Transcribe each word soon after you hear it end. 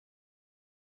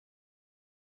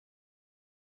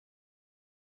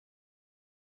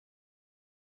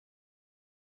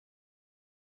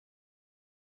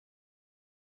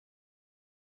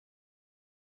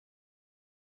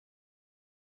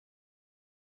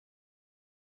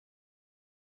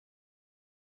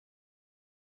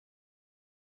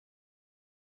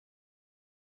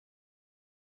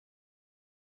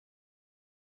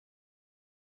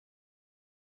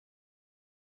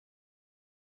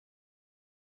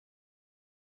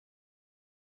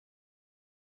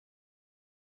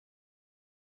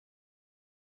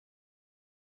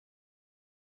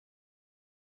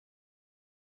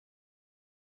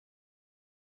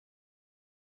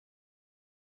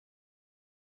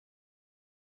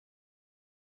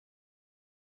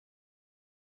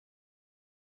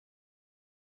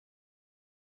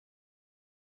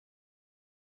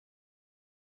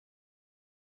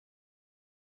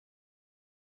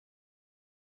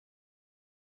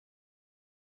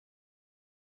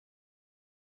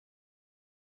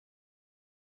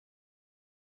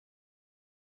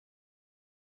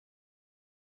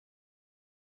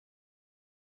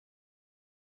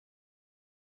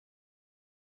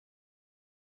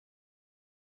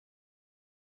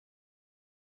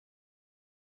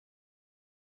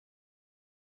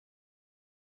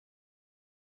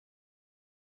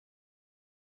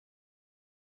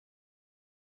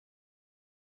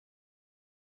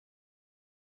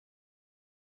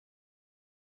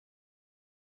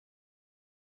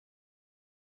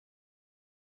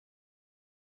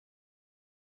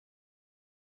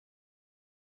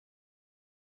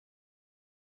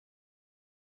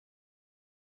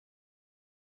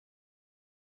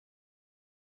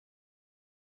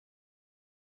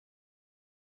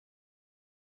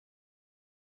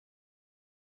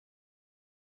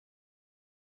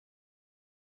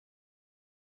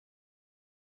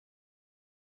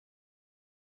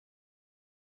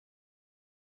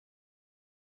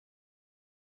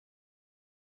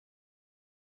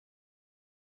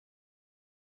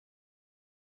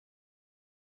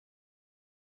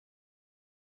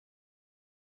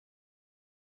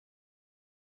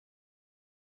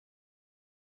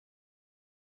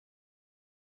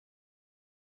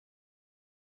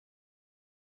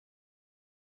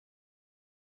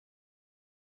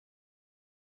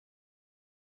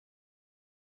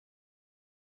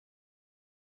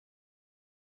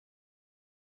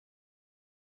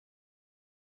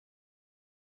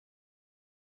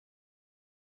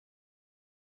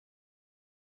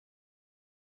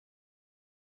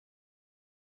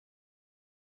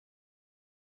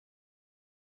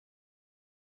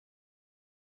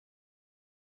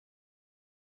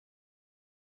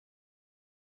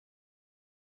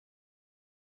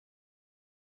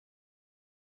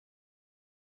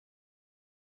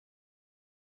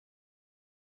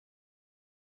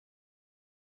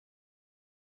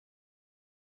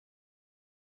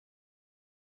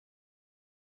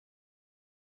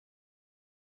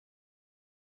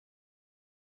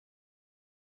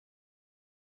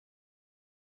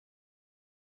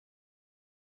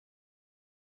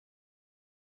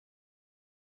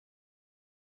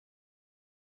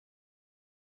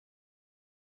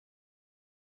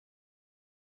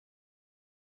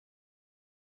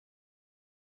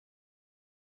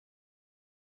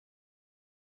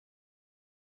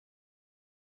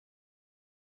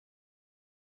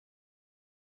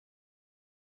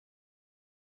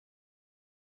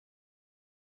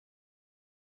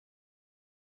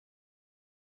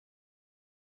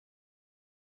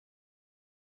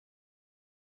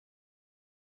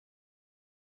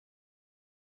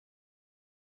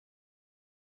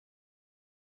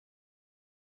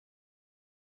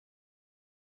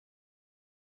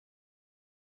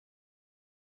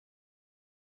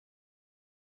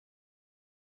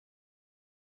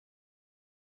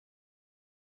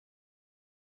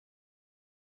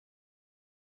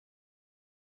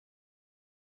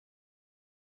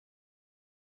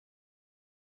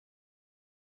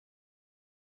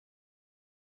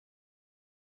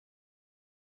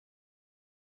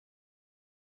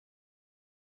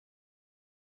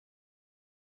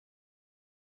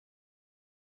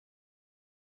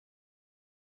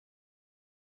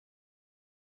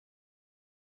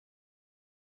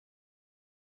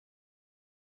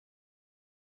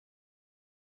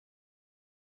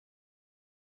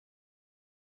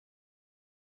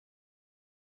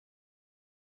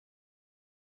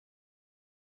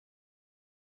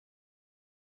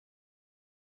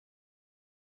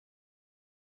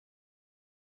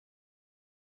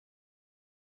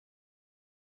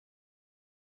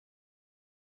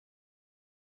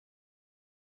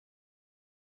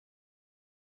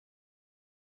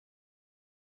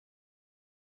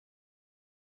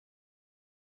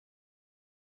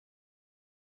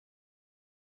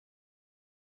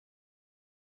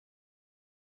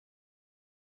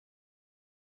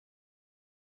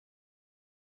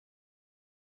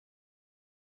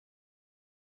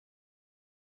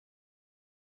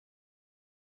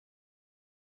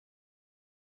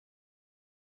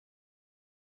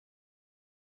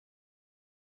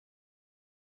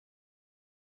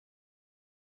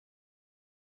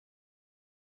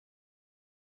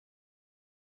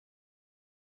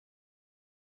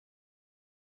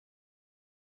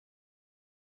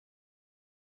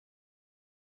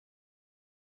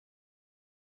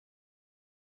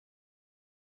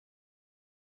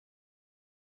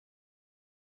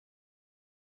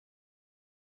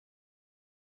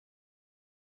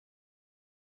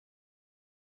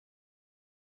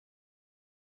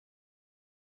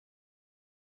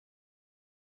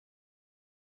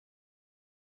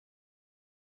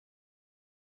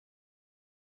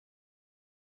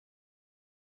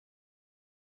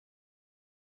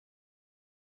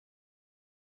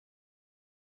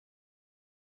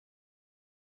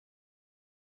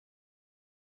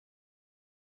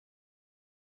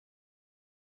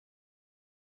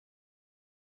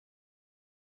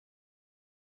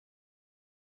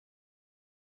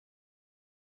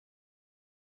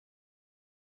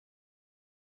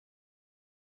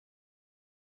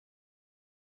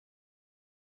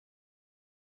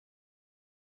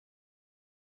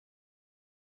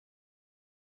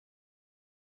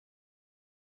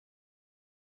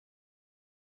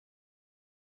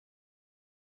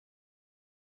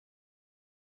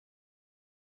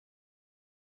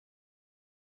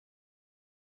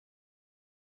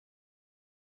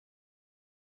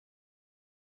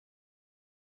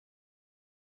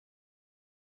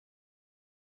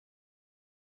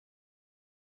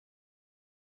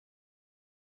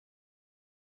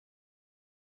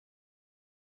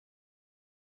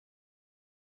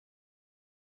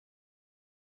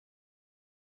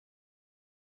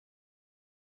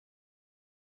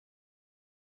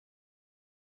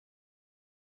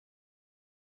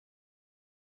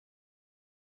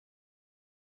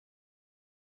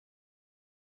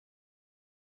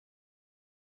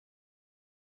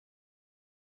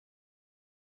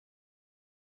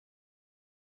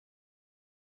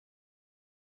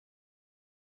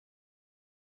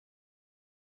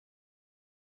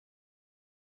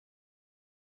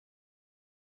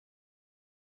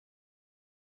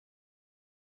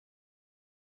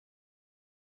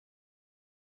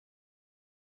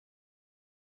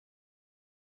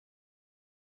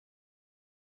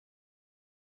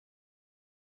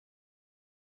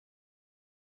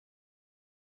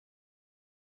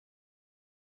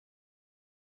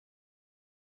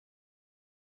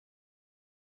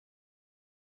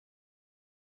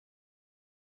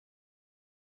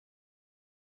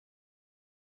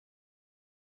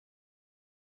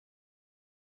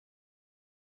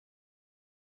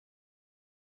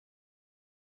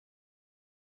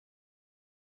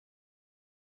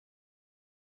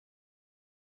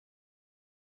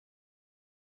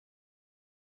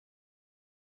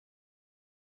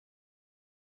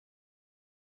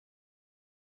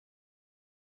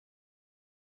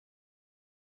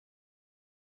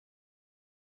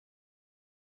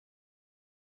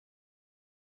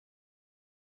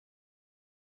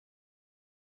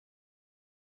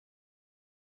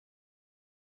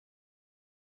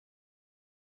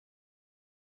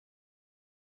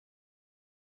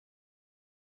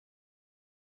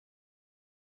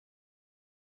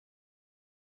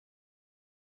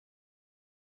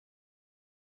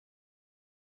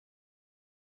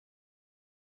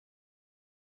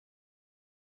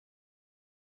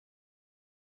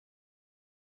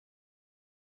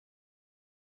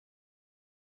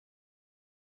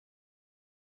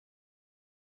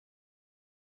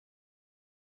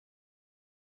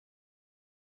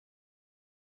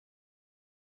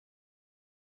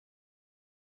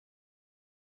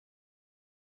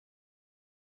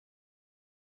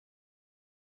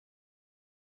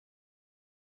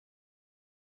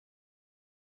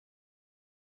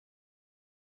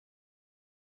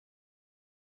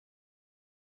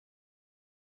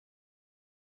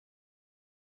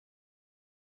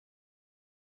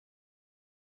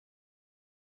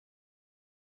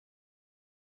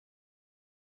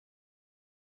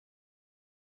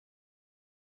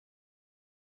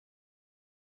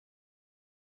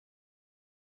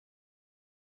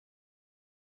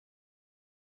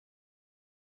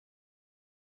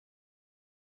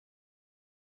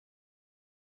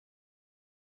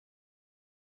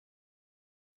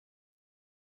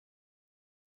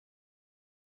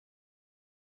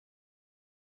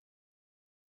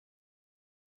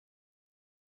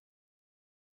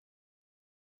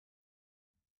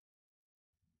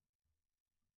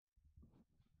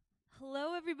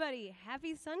Hello, everybody.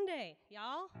 Happy Sunday,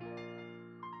 y'all.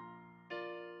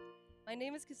 My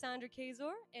name is Cassandra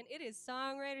Kaczor, and it is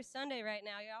Songwriter Sunday right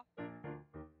now, y'all.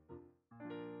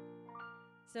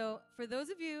 So, for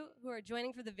those of you who are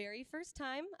joining for the very first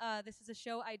time, this is a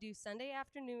show I do Sunday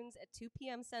afternoons at 2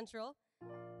 p.m. Central,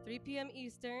 3 p.m.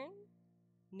 Eastern,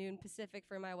 noon Pacific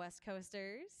for my West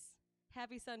Coasters.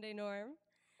 Happy Sunday, Norm.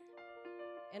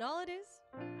 And all it is,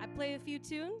 I play a few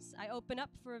tunes, I open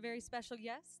up for a very special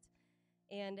guest,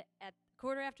 and at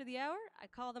quarter after the hour, I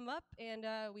call them up and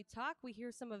we talk. We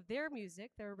hear some of their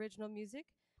music, their original music,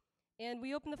 and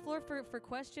we open the floor for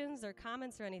questions or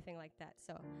comments or anything like that.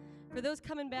 So for those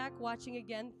coming back, watching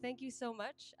again, thank you so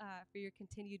much for your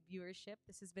continued viewership.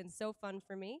 This has been so fun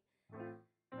for me.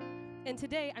 And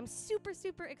today, I'm super,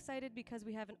 super excited because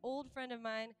we have an old friend of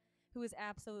mine who is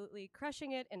absolutely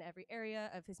crushing it in every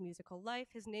area of his musical life.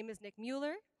 His name is Nich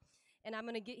Mueller. And I'm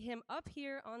going to get him up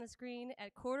here on the screen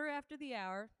at quarter after the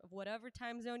hour of whatever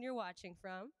time zone you're watching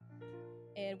from.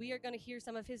 And we are going to hear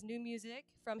some of his new music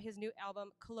from his new album,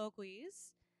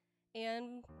 Colloquies.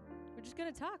 And we're just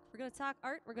going to talk. We're going to talk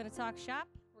art. We're going to talk shop.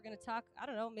 We're going to talk, I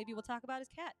don't know, maybe we'll talk about his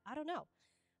cat. I don't know.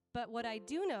 But what I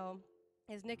do know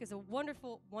is Nich is a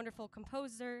wonderful, wonderful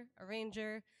composer,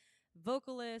 arranger,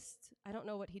 vocalist. I don't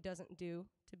know what he doesn't do,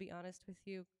 to be honest with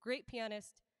you. Great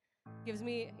pianist. Gives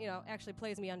me, actually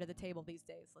plays me under the table these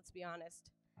days, let's be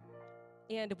honest.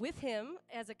 And with him,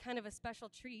 as a kind of a special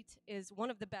treat, is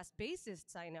one of the best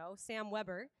bassists I know, Sam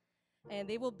Weber. And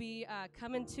they will be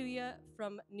coming to you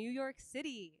from New York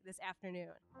City this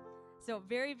afternoon. So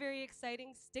very, very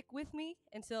exciting. Stick with me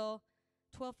until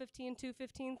 12:15,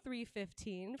 2:15,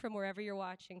 3:15 from wherever you're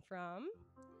watching from.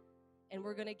 And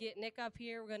we're going to get Nich up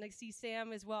here. We're going to see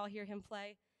Sam as well, hear him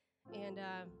play. And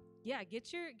yeah,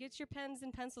 get your pens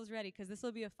and pencils ready because this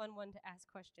will be a fun one to ask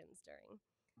questions during.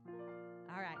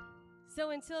 All right. So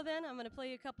until then, I'm going to play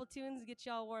you a couple tunes, get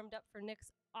you all warmed up for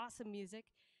Nich's awesome music.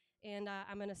 And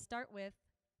I'm going to start with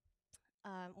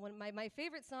one of my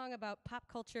favorite song about pop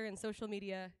culture and social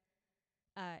media.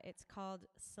 It's called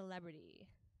Celebrity.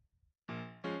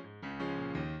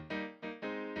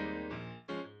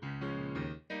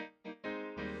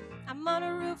 I'm on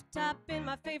a rooftop in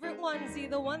my favorite onesie,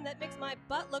 the one that makes my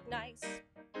butt look nice.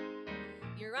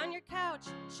 You're on your couch,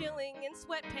 chilling in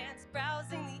sweatpants,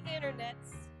 browsing the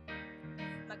internets.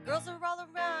 My girls are all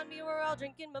around me, we're all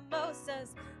drinking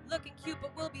mimosas, looking cute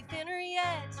but we'll be thinner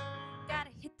yet.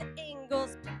 Gotta hit the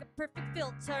angles, pick a perfect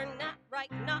filter, not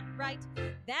right, not right.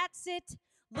 That's it,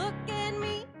 look at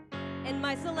me and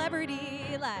my celebrity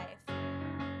life.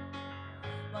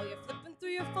 While you're flipping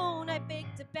through your phone, I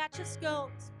baked a batch of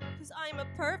scones, 'cause I'm a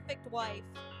perfect wife.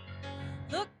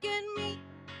 Look at me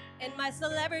and my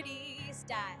celebrity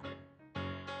style.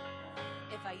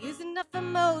 If I use enough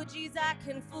emojis, I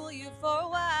can fool you for a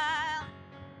while.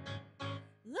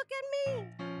 Look at me.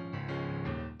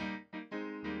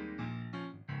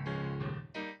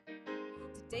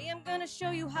 Today I'm gonna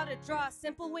show you how to draw a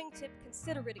simple wingtip.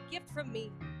 Consider it a gift from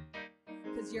me.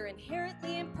 'Cause you're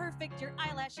inherently imperfect, your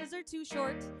eyelashes are too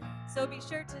short, so be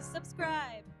sure to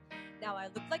subscribe. Now I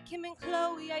look like Kim and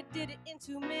Chloe, I did it in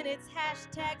 2 minutes,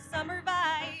 hashtag summer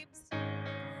vibes.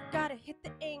 Gotta hit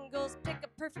the angles, pick a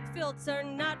perfect filter,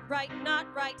 not right,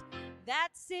 not right.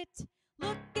 That's it,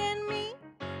 look at me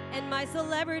and my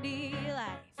celebrity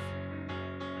life.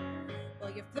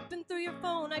 While you're flipping through your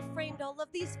phone, I framed all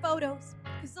of these photos,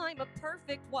 'cause I'm a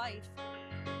perfect wife.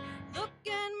 Look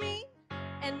at me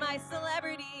and my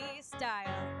celebrity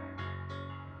style.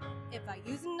 If I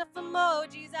use enough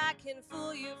emojis, I can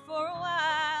fool you for a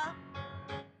while.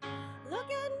 Look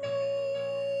at me.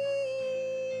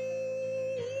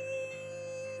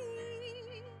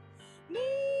 Me.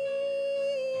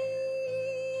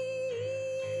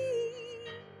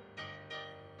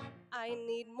 I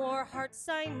need more hearts,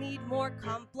 I need more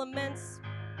compliments.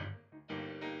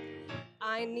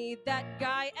 I need that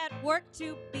guy at work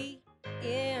to be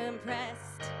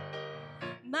impressed.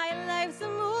 My life's a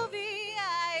movie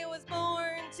I was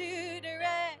born to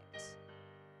direct.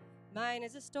 Mine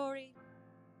is a story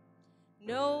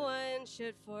no one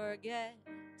should forget.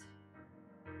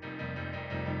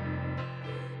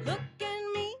 Look at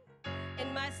me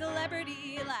and my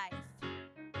celebrity life.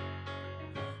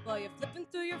 While you're flipping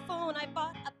through your phone, I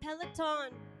bought a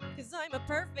Peloton, 'cause I'm a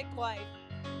perfect wife.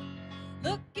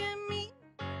 Look at me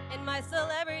and my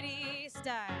celebrity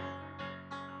style.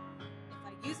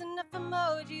 Use enough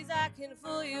emojis, I can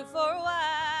fool you for a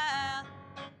while.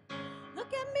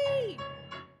 Look at me.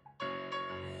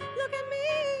 Look at me.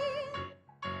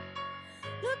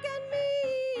 Look at me.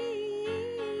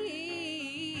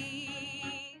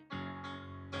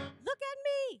 Look at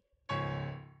me.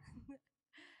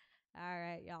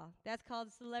 That's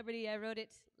called Celebrity. I wrote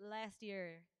it last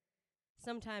year,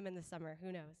 sometime in the summer.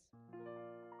 Who knows?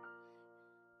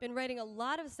 Been writing a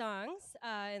lot of songs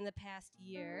in the past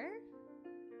year.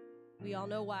 We all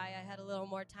know why. I had a little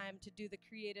more time to do the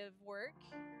creative work.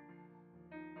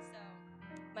 So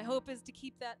my hope is to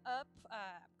keep that up.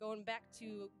 Going back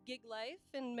to gig life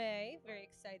in May. Very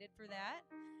excited for that.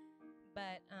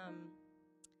 But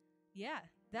yeah,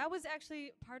 that was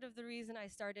actually part of the reason I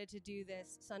started to do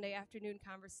this Sunday afternoon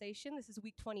conversation. This is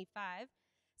week 25.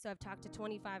 So I've talked to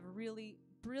 25 really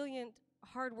brilliant,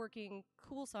 hardworking,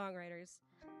 cool songwriters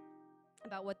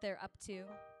about what they're up to.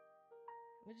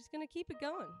 We're just going to keep it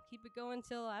going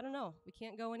till, I don't know, we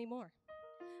can't go anymore.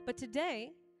 But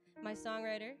today, my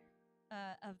songwriter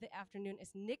of the afternoon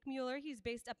is Nich Mueller. He's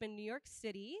based up in New York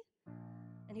City,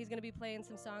 and he's going to be playing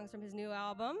some songs from his new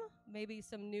album, maybe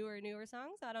some newer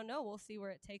songs. I don't know. We'll see where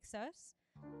it takes us.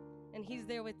 And he's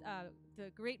there with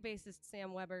the great bassist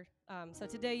Sam Weber. So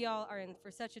today, y'all are in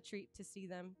for such a treat to see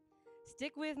them.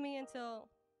 Stick with me until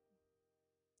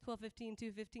 12:15,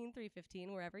 2:15,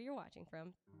 3:15, wherever you're watching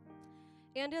from.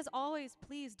 And as always,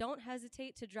 please don't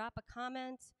hesitate to drop a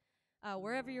comment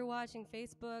wherever you're watching,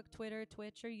 Facebook, Twitter,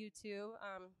 Twitch, or YouTube.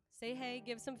 Say hey,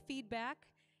 give some feedback,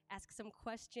 ask some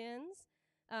questions,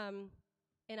 and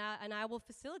I will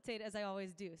facilitate as I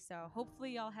always do. So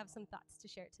hopefully y'all have some thoughts to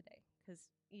share today, because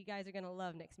you guys are going to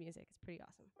love Nick's music. It's pretty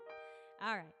awesome.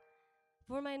 All right.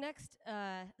 For my next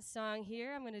song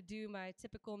here, I'm going to do my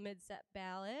typical mid-set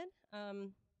ballad.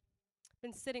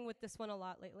 Been sitting with this one a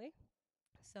lot lately,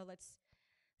 so let's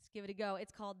give it a go.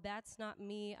 It's called That's Not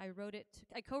Me. I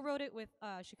co-wrote it with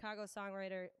Chicago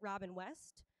songwriter Robin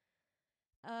West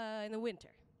in the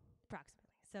winter, approximately.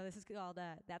 So this is called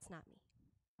That's Not Me.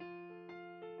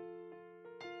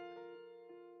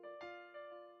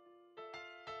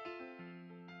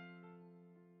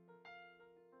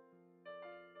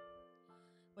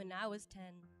 When I was 10,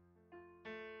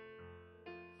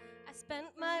 I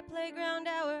spent my playground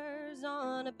hours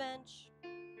on a bench,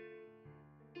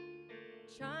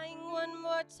 trying one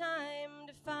more time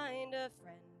to find a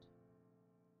friend.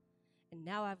 And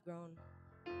now I've grown.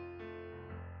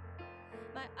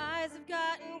 My eyes have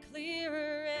gotten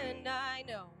clearer, and I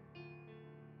know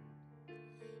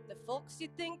the folks you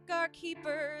think are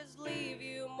keepers leave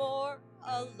you more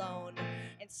alone.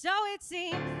 And so it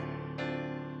seems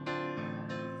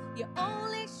you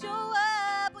only show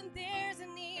up when there's a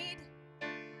need.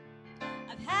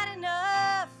 I've had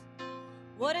enough.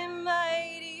 What am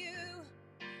I to you?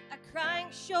 A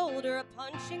crying shoulder, a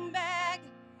punching bag.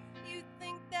 You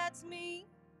think that's me?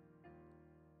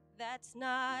 That's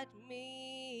not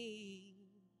me.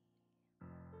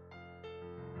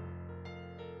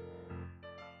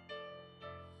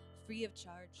 Free of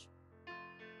charge.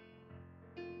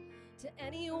 To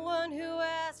anyone who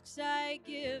asks, I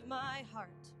give my heart.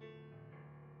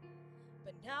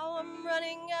 But now I'm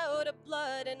running out of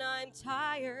blood and I'm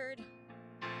tired.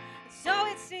 And so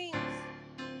it seems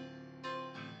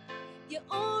you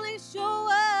only show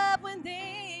up when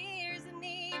there's a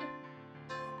need.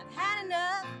 I've had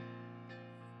enough.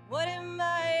 What am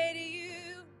I to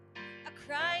you? A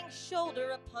crying shoulder,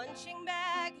 a punching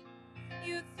bag.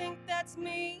 You think that's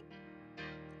me?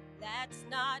 That's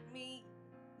not me.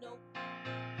 Nope.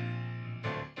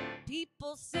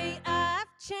 People say I've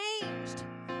changed.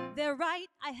 They're right,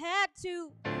 I had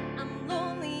to. I'm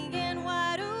lonely and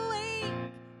wide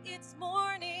awake. It's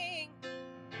morning.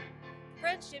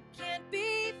 Friendship can't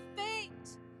be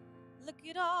faked. Look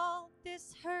at all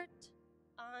this hurt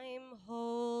I'm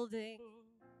holding.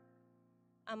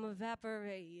 I'm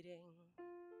evaporating.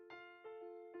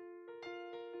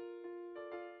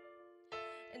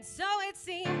 And so it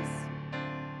seems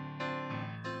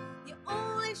you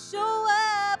only show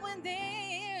up when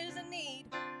there's a need.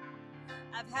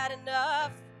 I've had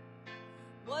enough.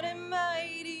 What am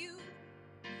I to you?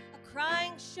 A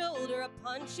crying shoulder, a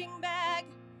punching bag.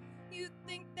 You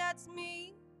think that's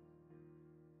me?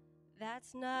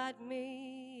 That's not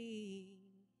me.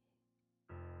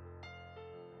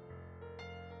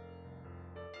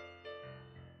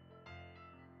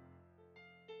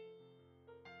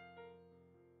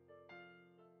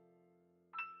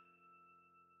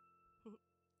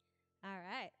 All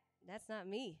right, that's not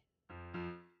me.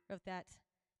 Wrote that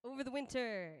over the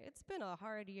winter. It's been a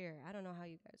hard year. I don't know how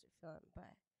you guys are feeling,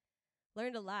 but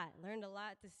learned a lot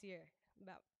this year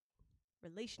about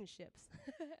relationships.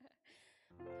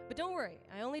 But don't worry,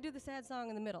 I only do the sad song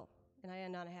in the middle, and I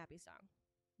end on a happy song,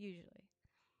 usually.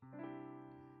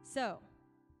 So,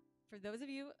 for those of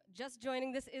you just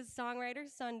joining, this is Songwriter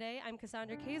Sunday. I'm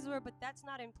Cassandra Kaczor, but that's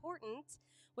not important.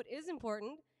 What is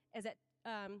important is at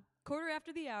quarter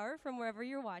after the hour from wherever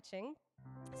you're watching,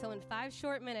 So in 5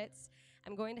 short minutes,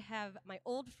 I'm going to have my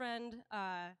old friend,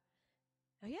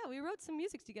 oh yeah, we wrote some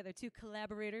music together too,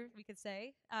 collaborator, we could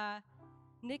say,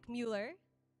 Nich Mueller,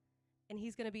 and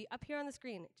he's going to be up here on the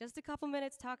screen. Just a couple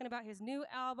minutes talking about his new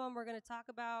album. We're going to talk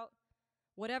about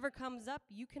whatever comes up.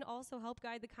 You can also help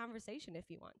guide the conversation if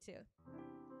you want to.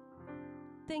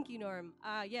 Thank you, Norm.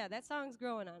 Yeah, that song's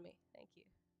growing on me. Thank you.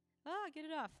 Oh, get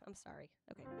it off. I'm sorry.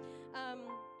 Okay.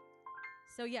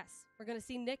 So yes, we're going to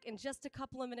see Nich in just a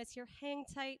couple of minutes here. Hang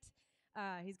tight.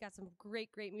 He's got some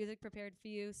great, great music prepared for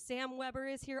you. Sam Weber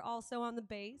is here also on the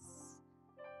bass.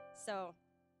 So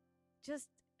just,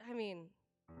 I mean,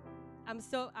 I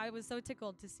was so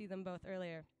tickled to see them both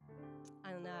earlier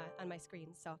on my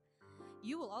screen. So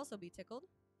you will also be tickled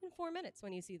in 4 minutes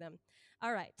when you see them.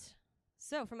 All right.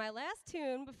 So for my last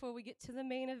tune, before we get to the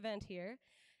main event here,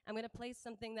 I'm going to play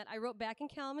something that I wrote back in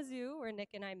Kalamazoo where Nich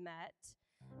and I met.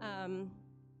 I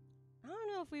don't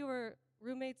know if we were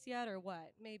roommates yet or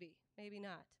what. Maybe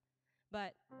not.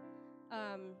 But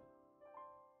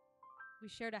we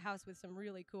shared a house with some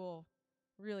really cool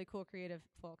creative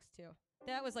folks too.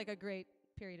 That was like a great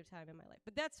period of time in my life.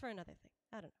 But that's for another thing.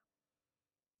 I don't know.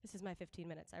 This is my 15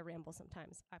 minutes. I ramble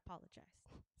sometimes. I apologize.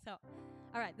 So,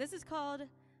 all right. This is called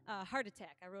Heart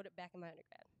Attack. I wrote it back in my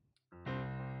undergrad.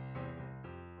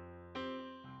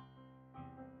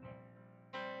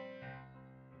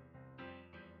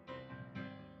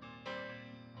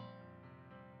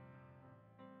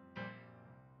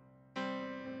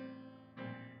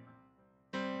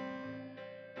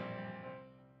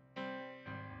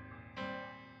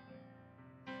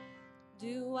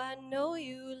 Do I know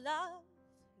you, love?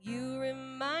 You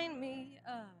remind me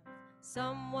of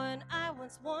someone I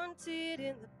once wanted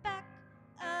in the back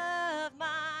of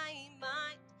my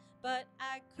mind. But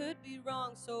I could be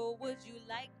wrong, so would you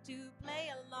like to play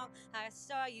along? I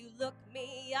saw you look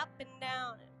me up and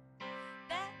down.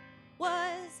 That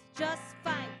was just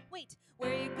fine. Wait,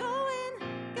 where you going?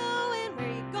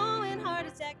 Where you going? Heart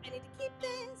attack. I need to keep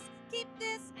this.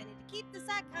 I need to keep this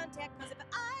eye contact, cause if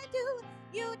I do,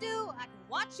 you do. I can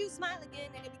watch you smile again,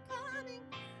 and you'll be coming,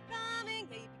 yeah, you'll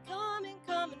be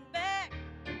coming back,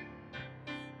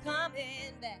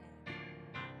 coming back,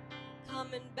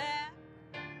 coming back,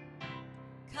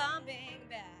 coming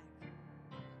back.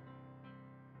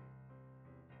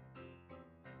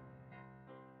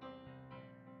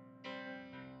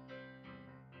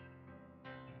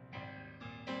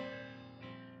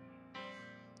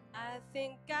 I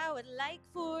think I would like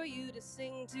for you to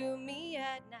sing to me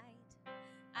at night.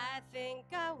 I think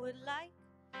I would like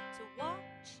to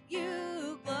watch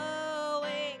you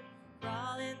glowing,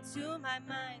 crawl into my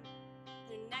mind,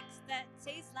 through necks that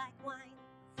taste like wine.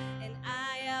 And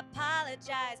I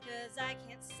apologize, cause I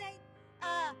can't say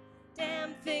a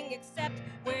damn thing except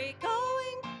where you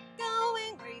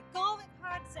going, where you going,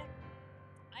 hard to say.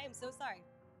 I am so sorry.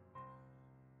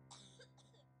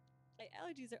 My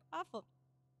allergies are awful.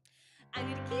 I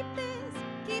need to keep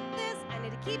this, I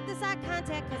need to keep this eye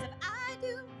contact, cause if I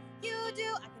do, you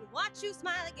do. I can watch you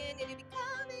smile again, and you'll be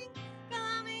coming,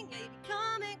 yeah, you'll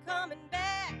be coming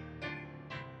back,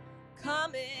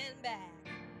 coming back,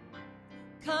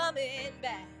 coming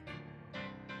back,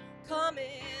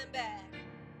 coming back.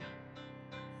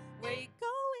 Where you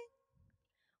going?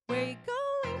 Where you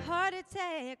going? Heart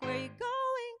attack. Where you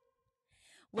going?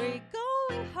 Where you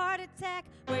going? Heart attack.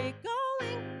 Where you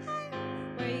going? Hey,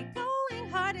 where you going?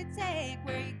 Heart attack.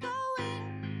 Where you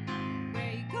going?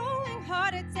 Where you going?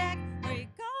 Heart attack. Where you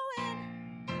going?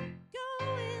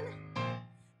 Going,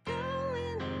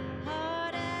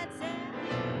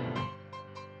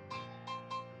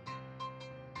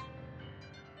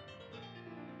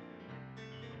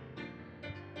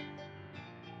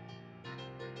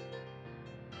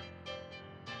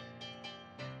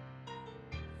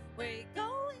 heart attack. Where you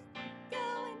going?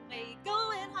 Where you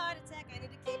going? Heart attack. I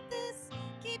need to keep this.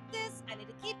 I need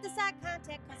to keep this eye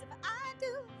contact, cause if I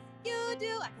do, you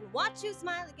do. I can watch you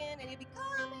smile again, and you'll be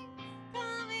coming,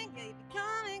 yeah, you'll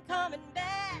be coming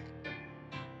back,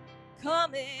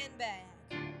 coming back,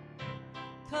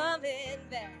 coming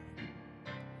back,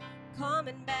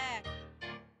 coming back.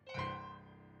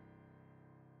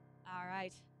 All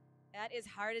right, that is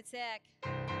Heart Attack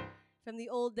from the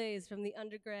old days, from the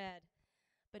undergrad.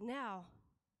 But now,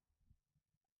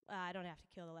 I don't have to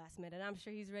kill the last minute. I'm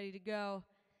sure he's ready to go.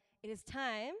 It is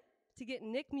time to get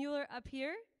Nich Mueller up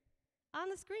here on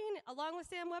the screen along with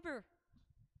Sam Weber.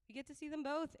 You get to see them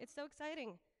both. It's so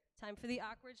exciting. Time for the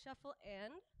awkward shuffle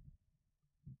and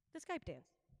the Skype dance.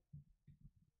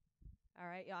 All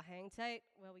right, y'all hang tight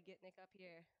while we get Nich up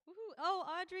here. Woohoo. Oh,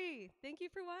 Audrey, thank you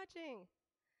for watching.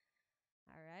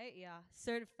 All right, y'all.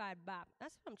 Certified bop.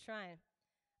 That's what I'm trying.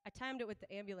 I timed it with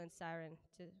the ambulance siren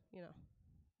to,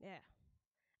 yeah.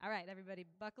 All right, everybody,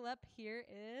 buckle up. Here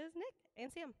is Nick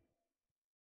and Sam.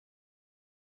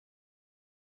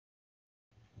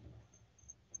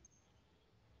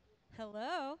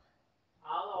 Hello.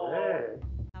 Hello. Hey.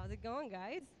 How's it going,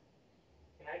 guys?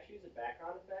 Can I choose a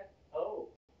background effect? Oh.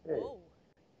 Hey. Whoa.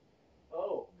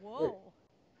 Oh. Whoa.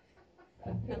 I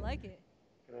like it.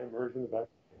 Can I merge in the back?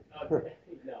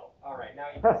 No. All right. Now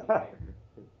you can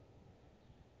see me.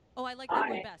 Oh, I like that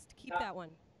one best. Keep that one.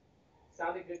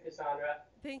 Sounded good, Cassandra.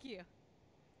 Thank you.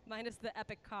 Minus the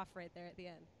epic cough right there at the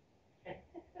end.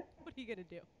 What are you going to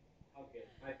do? Okay.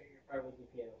 My favorite part was the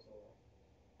piano solo.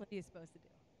 What are you supposed to do?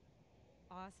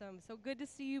 Awesome. So good to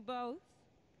see you both.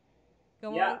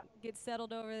 Go Yeah. on, get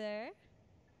settled over there.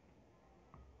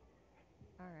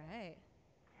 All right.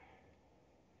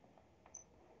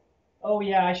 Oh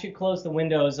yeah, I should close the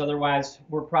windows. Otherwise,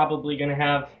 we're probably gonna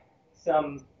have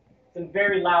some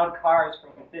very loud cars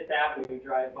from Fifth Avenue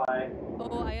drive by.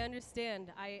 Oh, I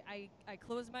understand. I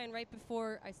closed mine right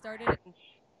before I started, and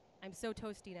I'm so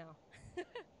toasty now.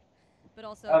 But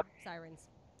also sirens.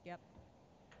 Yep.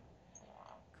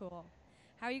 Cool.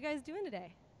 How are you guys doing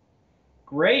today?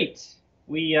 Great.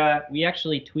 We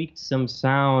actually tweaked some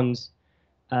sounds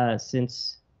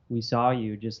since we saw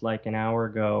you just like an hour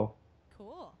ago.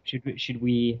 Cool. Should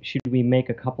we make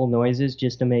a couple noises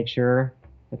just to make sure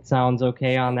it sounds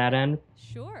okay on that end?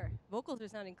 Sure. Vocals are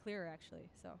sounding clearer, actually.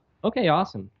 So. Okay,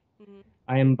 awesome. Mm-hmm.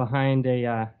 I am behind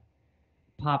a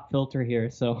pop filter here,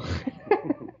 so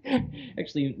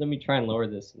actually, let me try and lower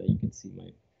this so that you can see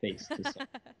my face. You're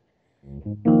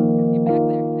back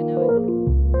there. I know it.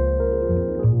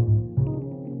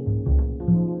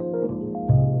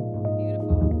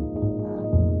 Beautiful.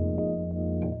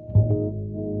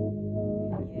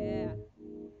 Yeah.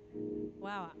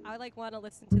 Wow. I want to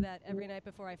listen to that every night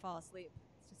before I fall asleep.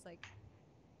 It's just like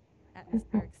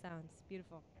atmospheric sounds.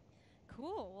 Beautiful.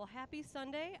 Cool. Well, happy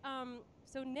Sunday.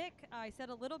 So Nick, I said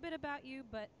a little bit about you,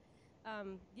 but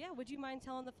yeah, would you mind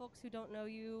telling the folks who don't know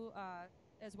you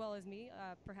as well as me,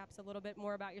 perhaps a little bit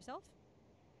more about yourself?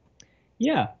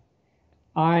 Yeah.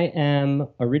 I am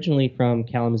originally from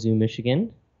Kalamazoo,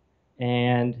 Michigan,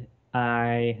 and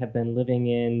I have been living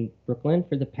in Brooklyn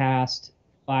for the past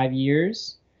 5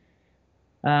 years,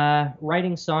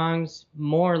 writing songs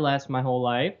more or less my whole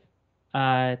life.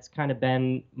 It's kind of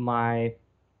been my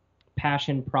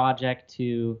passion project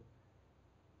to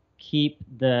keep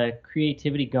the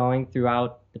creativity going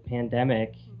throughout the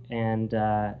pandemic. And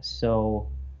so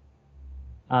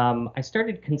I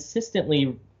started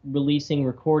consistently releasing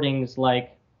recordings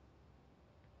like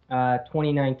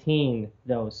 2019,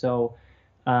 though. So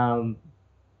I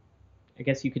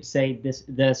guess you could say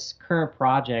this current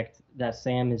project that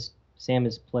Sam has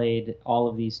played all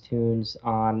of these tunes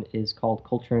on is called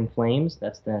Culture in Flames.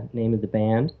 That's the name of the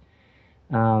band.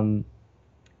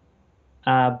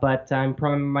 But I'm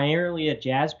primarily a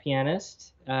jazz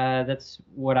pianist. That's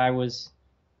what I was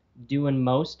doing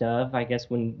most of, I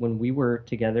guess, when we were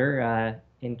together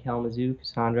in Kalamazoo,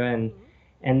 Cassandra,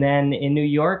 and then in New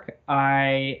York,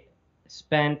 I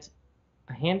spent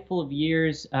a handful of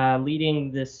years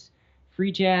leading this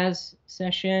free jazz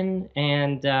session,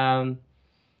 and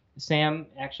Sam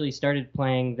actually started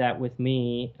playing that with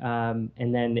me,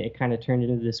 and then it kind of turned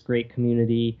into this great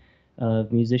community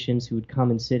of musicians who would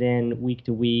come and sit in week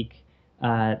to week.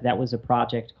 That was a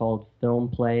project called Film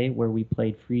Play, where we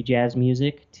played free jazz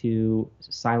music to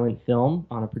silent film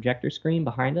on a projector screen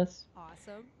behind us.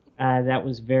 Awesome. That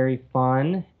was very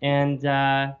fun, and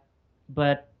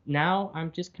but now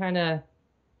I'm just kind of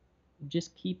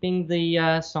just keeping the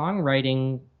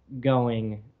songwriting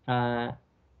going,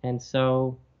 and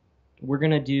so we're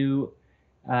gonna do.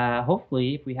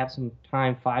 Hopefully, if we have some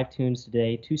time, 5 tunes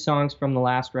today, 2 songs from the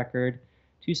last record,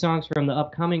 2 songs from the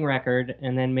upcoming record,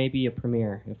 and then maybe a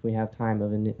premiere if we have time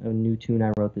of a new tune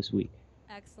I wrote this week.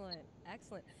 Excellent,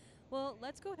 excellent. Well,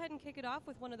 let's go ahead and kick it off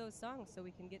with one of those songs so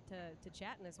we can get to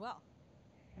chatting as well.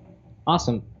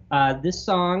 Awesome. This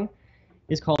song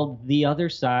is called The Other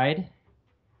Side.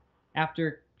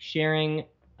 After sharing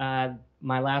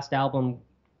my last album,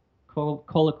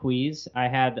 Colloquies, I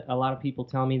had a lot of people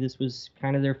tell me this was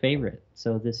kind of their favorite.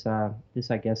 So this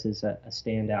I guess is a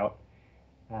standout.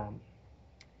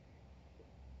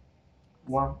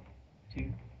 1,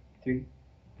 2, 3,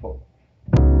 4.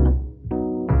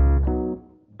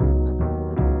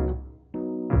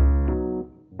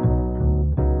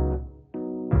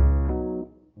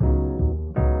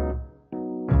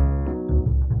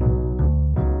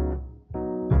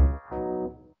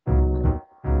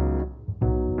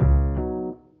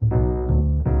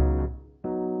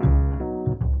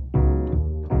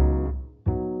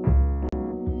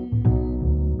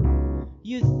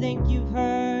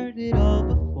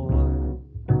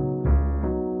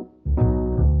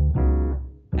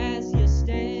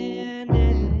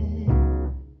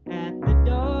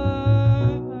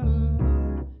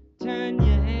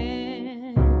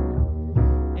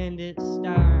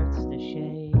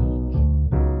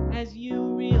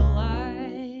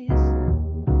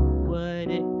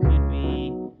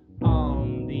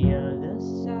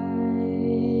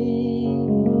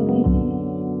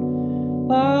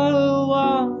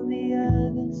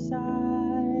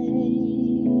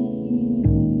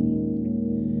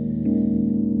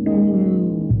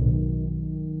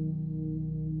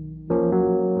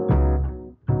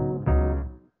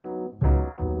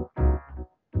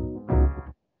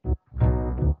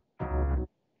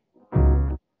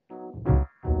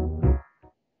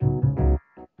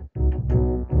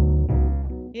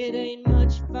 It ain't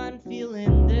much fun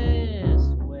feeling this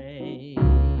way.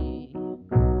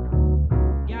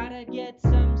 Gotta get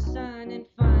some sun and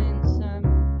find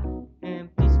some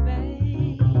empty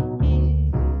space.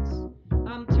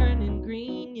 I'm turning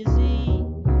green, you see.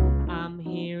 I'm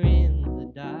here in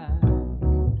the dark.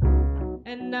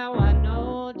 And now I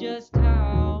know just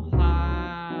how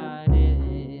hard it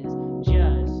is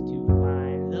just to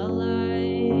find the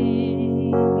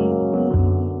light.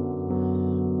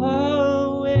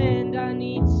 Oh, and I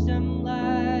need some light.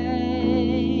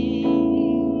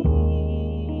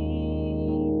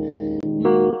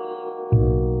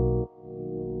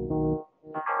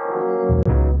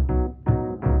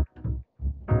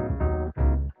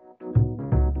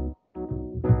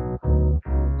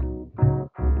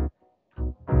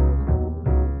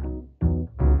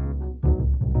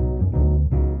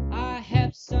 I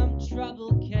have some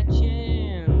trouble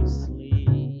catching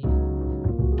sleep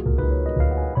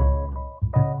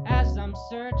as I'm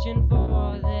searching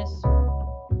for this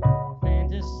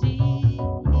fantasy.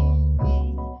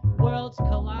 Worlds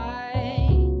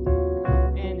collide,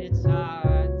 and it's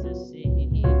hard to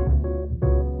see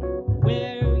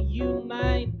where you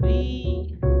might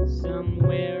be.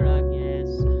 Somewhere, I guess,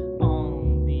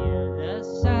 on the other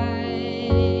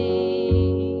side.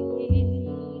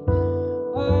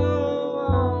 Oh,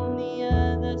 on the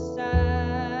other side.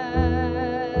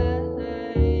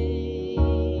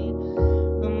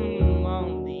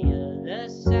 On the other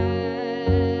side.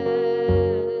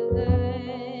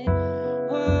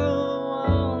 Oh,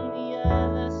 on the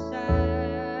other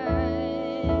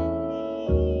side.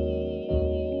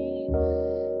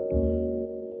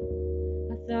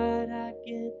 I thought I'd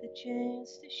get the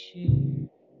chance to share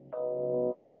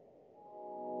a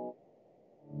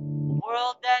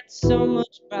world that's so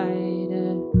much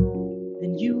brighter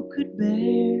than you could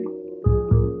bear.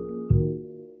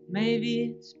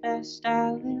 Maybe it's best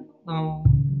I live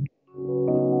alone.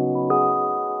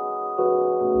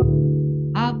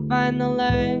 I'll find the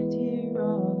light here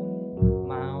on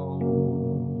my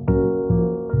own.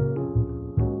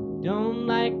 Don't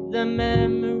like the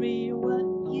memory of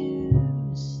what you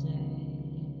said.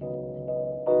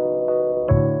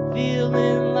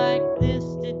 Feeling like this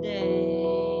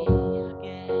today, I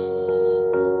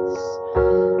guess.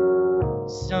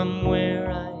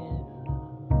 Somewhere I am.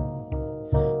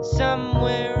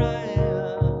 Somewhere I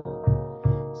am.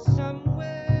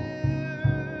 Somewhere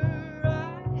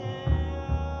I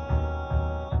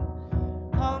am.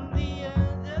 On the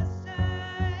other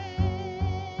side.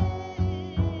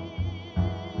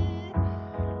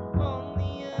 On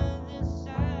the other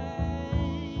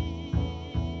side.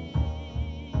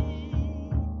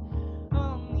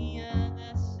 On the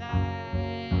other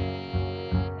side.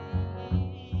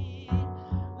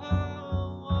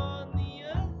 Oh, on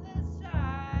the other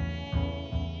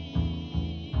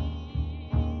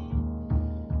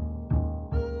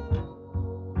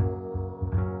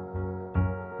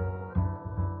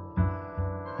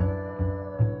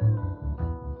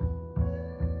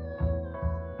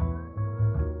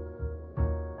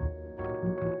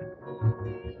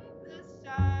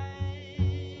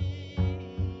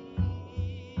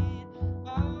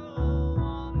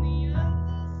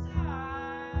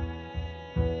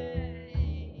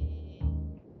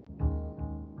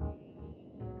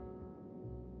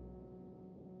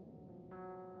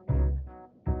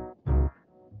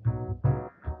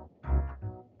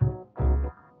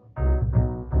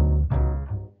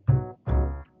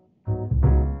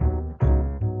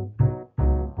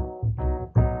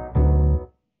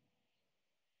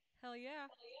Hell yeah.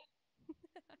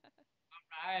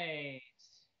 Right.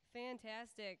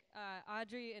 Fantastic.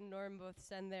 Audrey and Norm both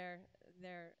send their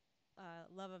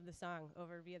love of the song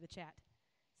over via the chat.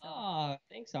 So Ah,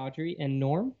 thanks, Audrey. And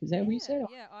Norm? Is that who you said?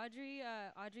 yeah.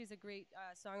 Audrey's a great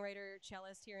songwriter,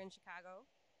 cellist here in Chicago.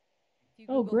 If you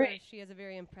Oh, Google her, great. she has a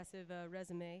very impressive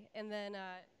resume. And then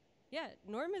yeah,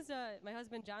 Norm is my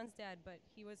husband John's dad, but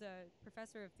he was a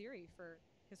professor of theory for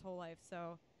his whole life.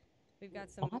 So we've got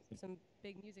Awesome. some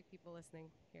big music people listening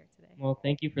here today. Well,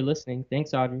 thank you for listening.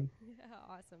 Thanks, Audrey. Yeah,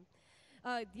 awesome.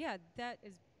 Yeah, that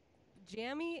is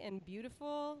jammy and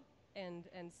beautiful and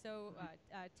so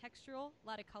textural. A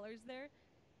lot of colors there.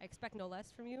 I expect no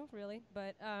less from you, really.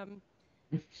 But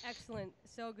excellent.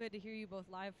 So good to hear you both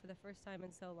live for the first time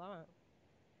in so long.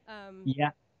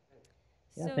 Yeah.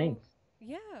 Yeah, So thanks.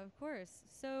 yeah, of course.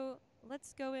 So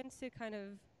let's go into kind of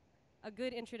a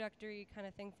good introductory kind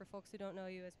of thing for folks who don't know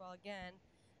you as well. Again,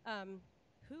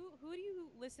 who do you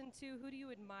listen to? Who do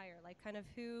you admire? Like, kind of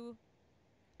who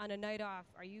on a night off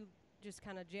are you just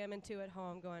kind of jamming to at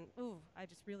home, going, "Ooh, I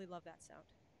just really love that sound."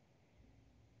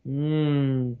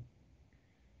 Mm.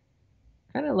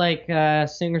 Kind of like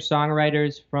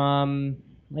singer-songwriters from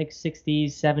like 60s,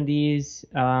 70s.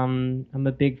 I'm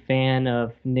a big fan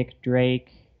of Nick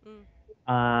Drake. Mm.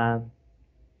 Uh,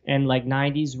 and like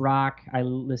 90s rock, I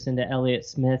listen to Elliott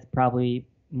Smith probably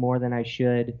more than I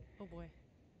should. Oh boy.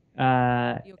 You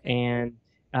okay? And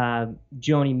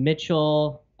Joni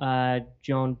Mitchell,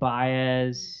 Joan Mm.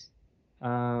 Baez,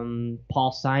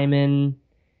 Paul Simon.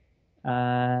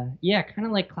 Yeah, kind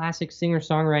of like classic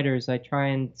singer-songwriters. I try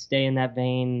and stay in that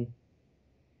vein.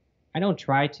 I don't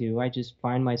try to. I just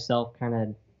find myself kind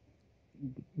of,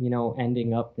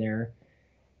 ending up there.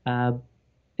 Uh,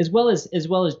 as well as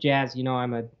jazz.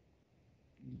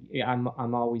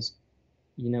 I'm always,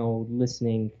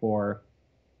 listening for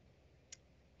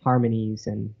harmonies,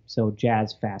 and so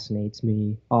jazz fascinates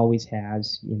me. Always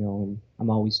has. And I'm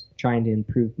always trying to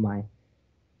improve my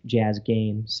jazz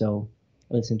game. So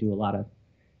I listen to a lot of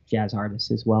jazz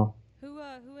artists as well. Who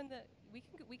in the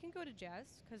we can go to jazz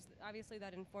because obviously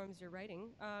that informs your writing.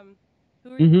 Hmm.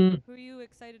 who are you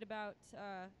excited about?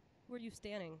 Who are you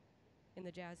standing in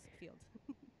the jazz field?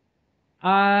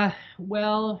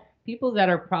 Well, people that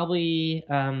are probably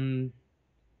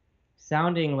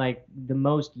sounding like the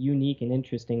most unique and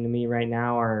interesting to me right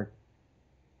now are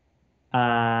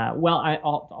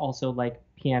well, also like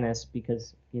pianists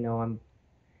because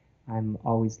I'm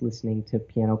always listening to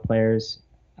piano players.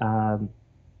 Um,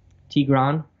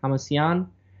 Tigran Hamasyan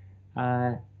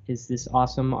uh, is this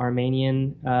awesome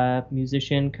Armenian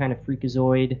musician, kind of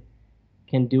freakazoid,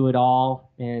 can do it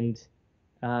all and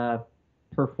uh,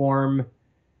 perform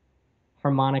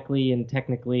harmonically and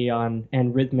technically on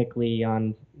and rhythmically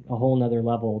on a whole nother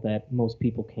level that most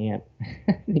people can't.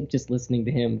 I think just listening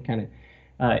to him kind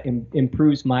of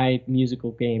improves my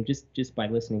musical game just by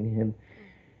listening to him.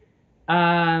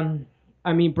 Mm.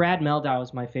 I mean, Brad Meldau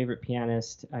is my favorite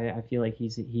pianist. I feel like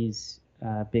he's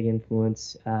a big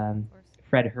influence. Of course,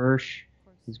 Fred Hirsch of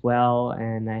course. as well,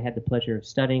 and I had the pleasure of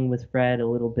studying with Fred a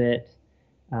little bit.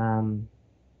 Um,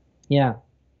 yeah.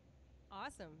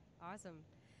 Awesome, awesome.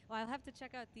 Well, I'll have to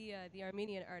check out the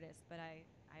Armenian artist, but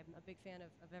I'm a big fan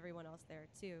of everyone else there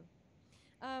too.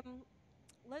 Um,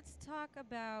 let's talk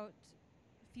about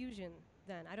fusion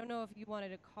then. I don't know if you wanted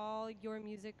to call your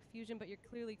music fusion, but you're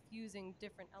clearly fusing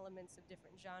different elements of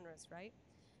different genres, right?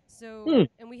 So, Hmm.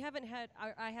 and we haven't had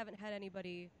I haven't had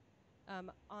anybody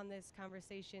on this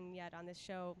conversation yet on this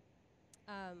show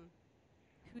um,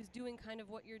 who's doing kind of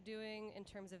what you're doing in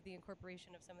terms of the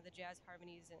incorporation of some of the jazz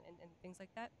harmonies and things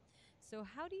like that. So,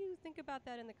 how do you think about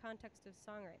that in the context of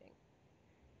songwriting?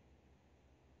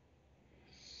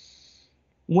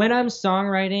 When I'm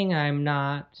songwriting, I'm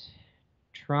not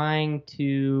trying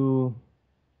to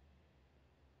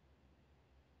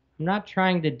I'm not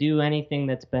trying to do anything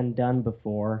that's been done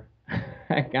before.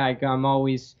 I'm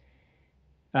always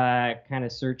kind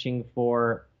of searching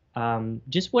for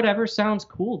just whatever sounds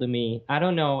cool to me. I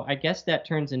don't know. I guess that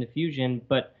turns into fusion,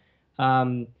 but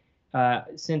um,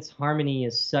 since harmony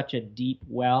is such a deep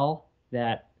well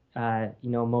that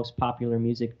most popular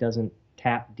music doesn't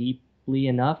tap deeply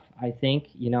enough, I think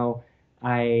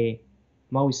I'm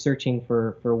always searching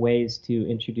for ways to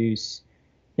introduce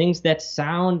things that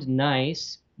sound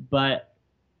nice, but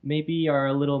maybe are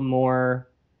a little more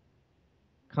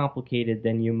complicated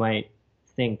than you might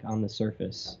think on the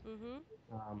surface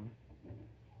Mm-hmm. um,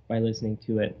 by listening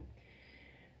to it.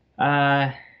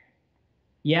 Uh,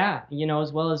 yeah,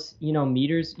 as well as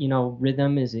meters.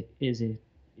 Rhythm is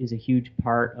a huge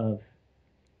part of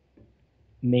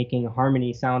making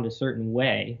harmony sound a certain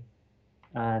way.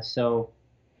 So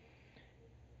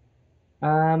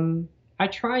I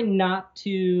try not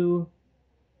to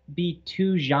be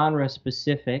too genre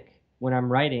specific when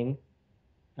I'm writing.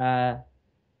 Uh,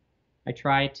 I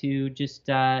try to just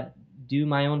do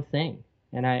my own thing,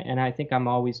 and I think I'm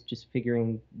always just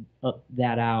figuring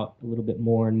that out a little bit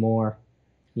more and more,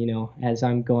 as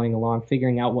I'm going along,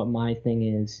 figuring out what my thing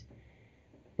is.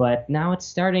 But now it's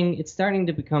starting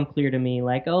to become clear to me,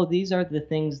 like, oh, these are the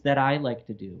things that I like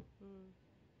to do. Mm.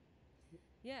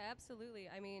 Yeah, absolutely.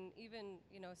 I mean, even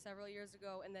several years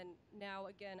ago, and then now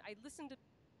again, I listened to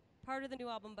part of the new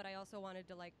album, but I also wanted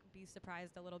to like be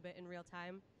surprised a little bit in real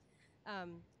time.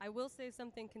 I will say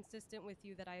something consistent with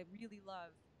you that I really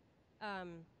love.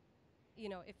 Um,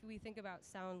 if we think about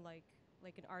sound like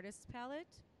an artist's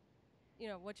palette,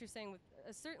 what you're saying with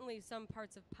certainly some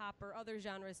parts of pop or other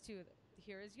genres too.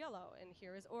 Here is yellow, and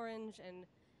here is orange, and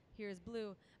here is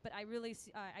blue. But I really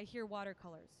I hear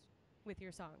watercolors with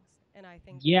your songs, and I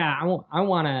think Yeah, I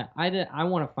wanna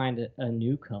find a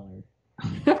new color.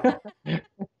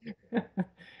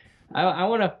 I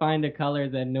want to find a color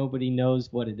that nobody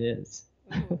knows what it is.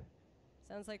 ooh,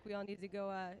 Sounds like we all need to go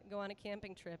on a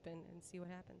camping trip and see what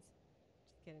happens.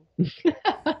 Just kidding.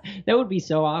 That would be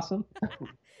so awesome.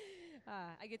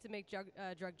 I get to make drug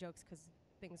jokes because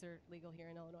things are legal here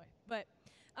in Illinois. But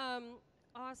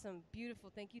awesome,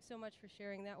 beautiful. Thank you so much for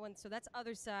sharing that one. So that's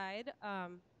Other Side.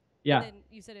 Yeah. And then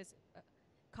you said it's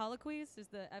colloquies. Is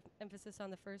the emphasis on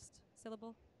the first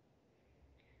syllable?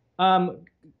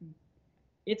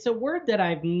 It's a word that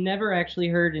I've never actually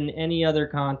heard in any other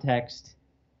context,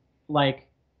 like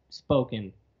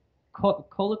spoken.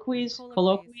 Colloquies.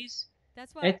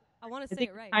 That's why I want to say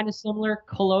it right. Kind of similar.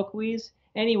 Colloquies.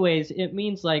 Anyways, it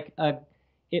means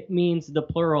it means the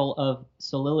plural of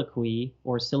soliloquy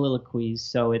or soliloquies.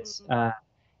 So it's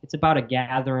about a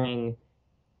gathering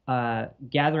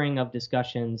of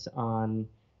discussions on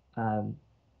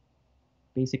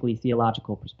basically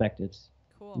theological perspectives.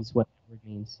 Cool. Is what that word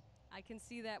means. I can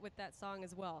see that with that song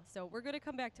as well. So we're going to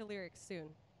come back to lyrics soon.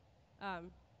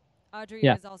 Audrey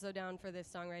is also down for this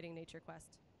songwriting nature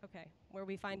quest. Okay, where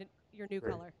we find your new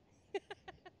color.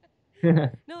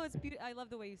 No, it's beautiful. I love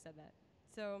the way you said that.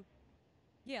 So,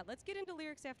 yeah, let's get into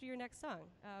lyrics after your next song.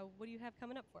 What do you have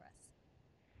coming up for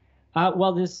us?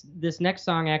 Well, this next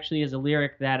song actually is a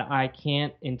lyric that I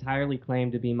can't entirely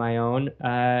claim to be my own.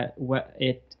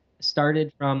 It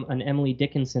started from an Emily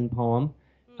Dickinson poem,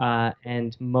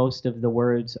 and most of the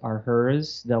words are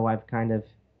hers, though I've kind of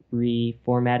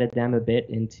reformatted them a bit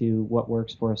into what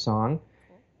works for a song.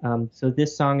 So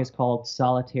this song is called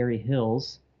Solitary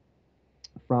Hills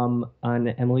from an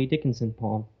Emily Dickinson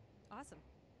poem. Awesome.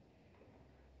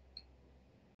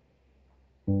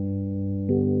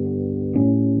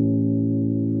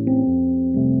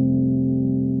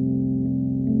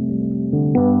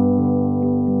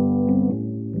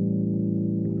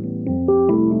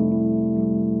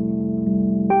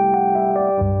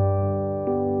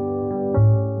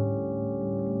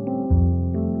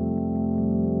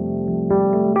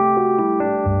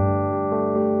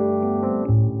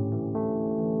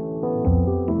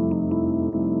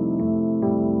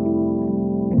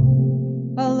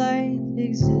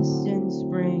 Exists in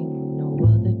spring, no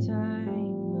other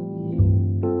time of year.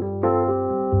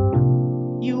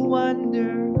 You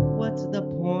wonder what's the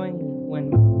point when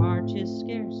March is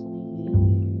scarcely here.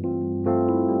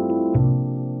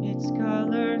 Its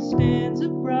color stands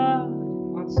abroad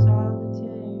on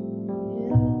solitary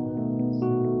hills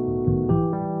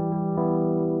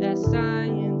that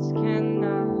science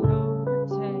cannot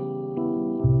overtake,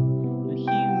 but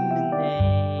human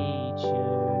nature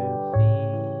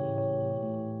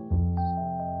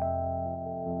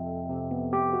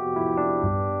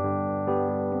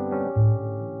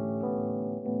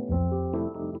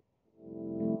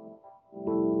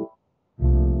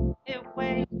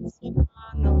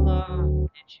on the lawn,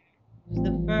 it chooses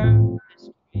the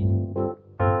furthest tree.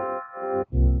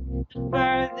 The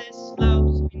furthest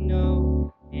slopes we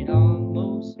know, it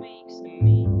almost speaks to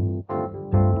me.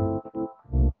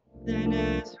 Then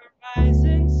as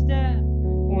horizons step,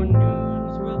 or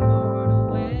noons report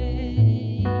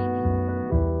away,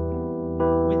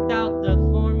 without the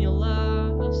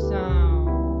formula of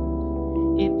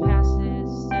sound, it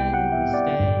passes and we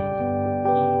stay.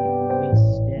 Here we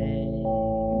stay.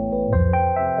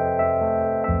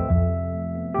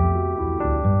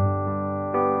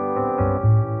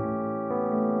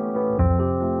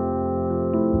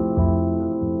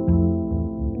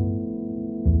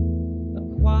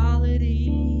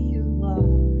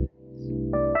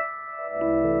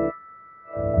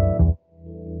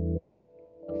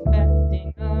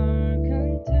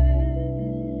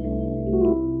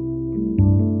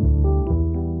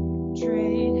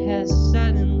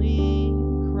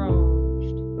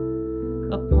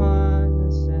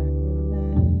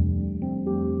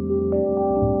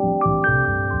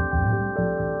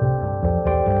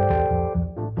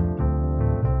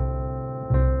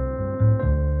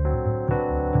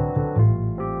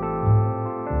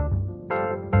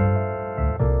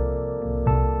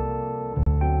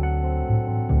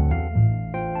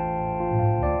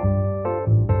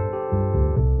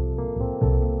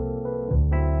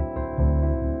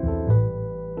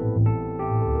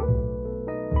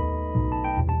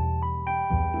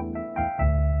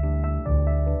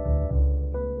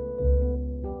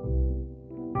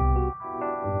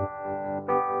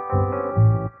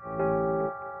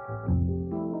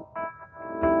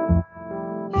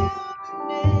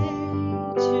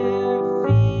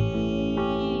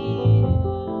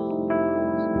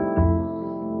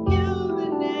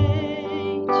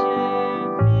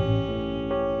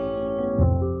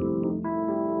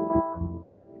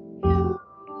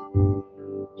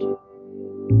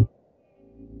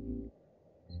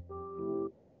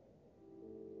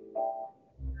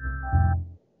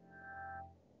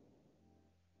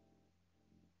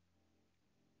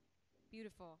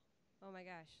 Beautiful. Oh my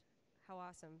gosh, how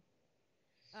awesome.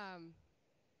 Um,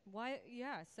 why?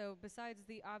 Yeah. So besides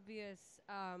the obvious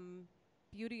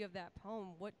beauty of that poem,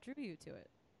 what drew you to it?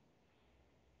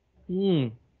 Hmm.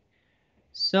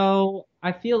 So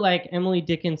I feel like Emily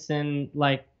Dickinson,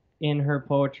 like in her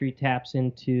poetry, taps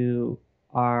into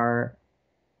our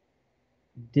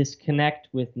disconnect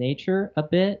with nature a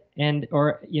bit, and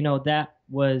or that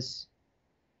was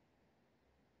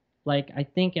like I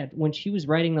think at when she was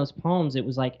writing those poems, it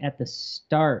was like at the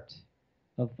start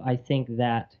of I think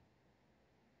that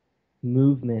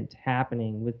movement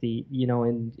happening with the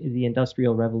in the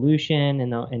Industrial Revolution,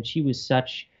 and she was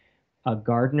such a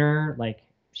gardener. Like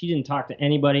she didn't talk to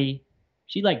anybody.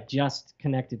 She like just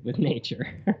connected with nature,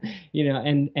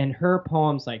 and her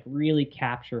poems like really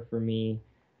capture for me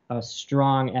a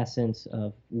strong essence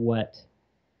of what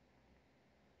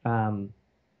um,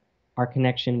 our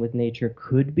connection with nature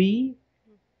could be,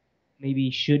 maybe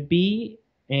should be,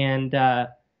 and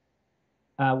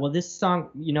well, this song,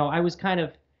 I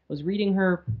was reading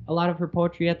her a lot of her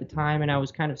poetry at the time, and I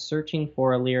was kind of searching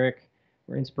for a lyric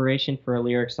or inspiration for a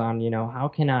lyrics on, how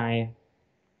can I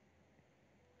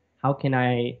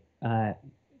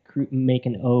make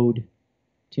an ode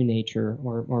to nature,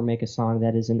 or make a song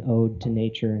that is an ode to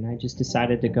nature, and I just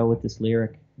decided to go with this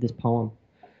lyric, this poem.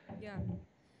 Yeah.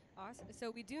 Awesome.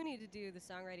 So we do need to do the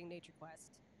songwriting nature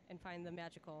quest and find the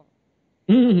magical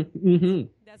poem. Mm-hmm.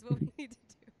 That's what we need to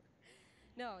do.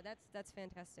 No, that's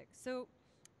fantastic. So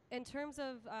in terms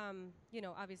of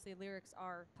obviously lyrics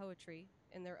are poetry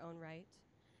in their own right.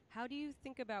 How do you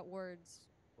think about words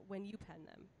when you pen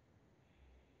them?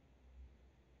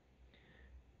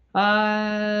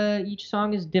 Each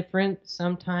song is different.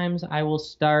 Sometimes I will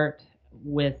start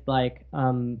with like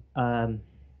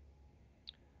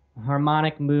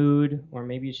harmonic mood, or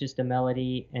maybe it's just a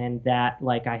melody, and that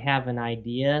like I have an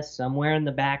idea somewhere in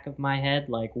the back of my head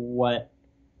like what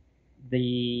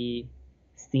the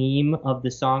theme of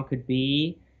the song could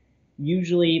be.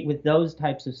 Usually with those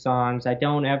types of songs, I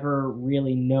don't ever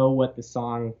really know what the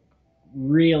song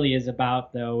really is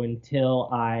about though, until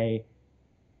I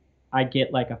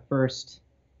get like a first,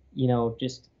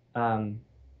 just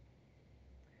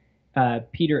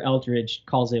Peter Eldridge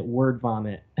calls it word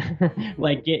vomit. Mm.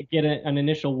 Like get an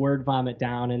initial word vomit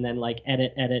down, and then like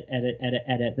edit, edit, edit, edit,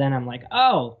 edit. Then I'm like,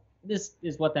 oh, this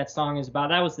is what that song is about.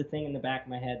 That was the thing in the back of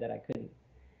my head that I couldn't,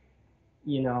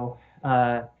 you know,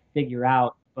 uh, figure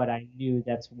out, but I knew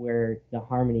that's where the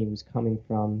harmony was coming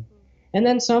from. Mm. And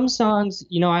then some songs,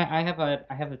 I have a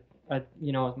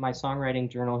my songwriting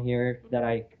journal here that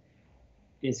Mm-hmm.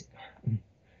 is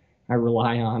I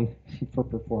rely on for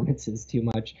performances too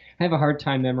much. I have a hard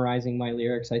time memorizing my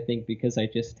lyrics, I think, because I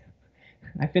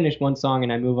finish one song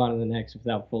and I move on to the next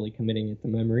without fully committing it to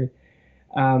memory.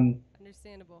 Um,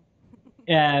 Understandable.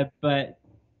 but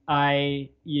I'm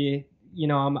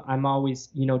always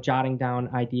jotting down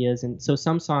ideas, and so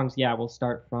some songs, yeah, will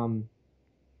start from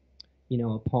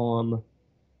a poem.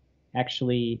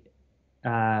 Actually,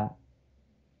 uh,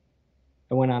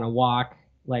 I went on a walk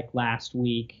like last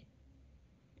week,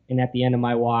 and at the end of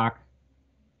my walk,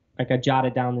 like I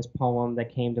jotted down this poem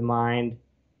that came to mind,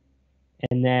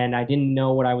 and then I didn't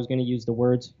know what I was going to use the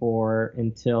words for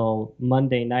until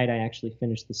Monday night. I actually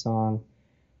finished the song,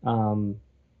 um,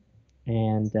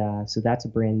 and so that's a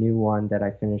brand new one that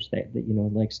I finished that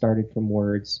like started from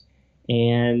words.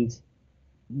 And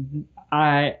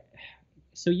I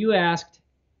so you asked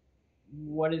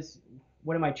what is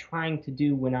what am I trying to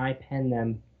do when I pen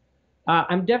them?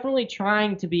 I'm definitely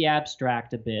trying to be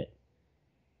abstract a bit.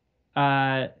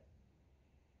 Uh,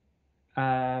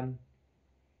 um,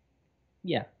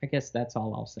 yeah, I guess that's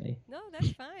all I'll say, No,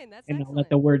 that's fine. That's and I'll let excellent.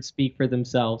 the words speak for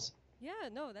themselves. Yeah,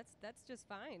 no, that's just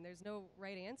fine. There's no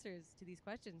right answers to these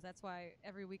questions. That's why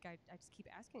every week I just keep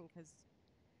asking because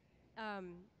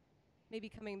um, maybe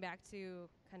coming back to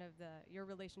kind of the your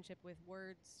relationship with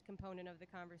words component of the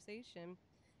conversation.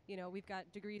 We've got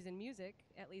degrees in music.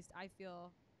 At least I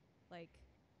feel like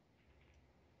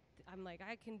I'm like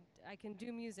I can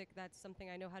do music. That's something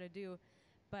I know how to do.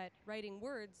 But writing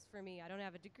words for me, I don't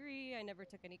have a degree. I never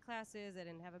took any classes. I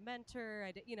didn't have a mentor.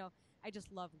 I just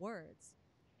love words,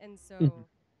 and Mhm. so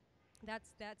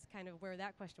that's kind of where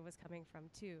that question was coming from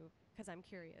too. Because I'm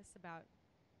curious about,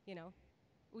 you know,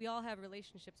 we all have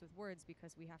relationships with words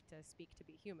because we have to speak to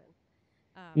be human.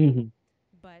 Um, Mhm.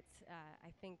 but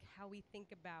I think how we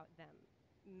think about them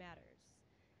matters.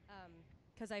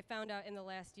 Because I found out in the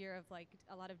last year of like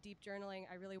a lot of deep journaling,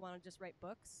 I really want to just write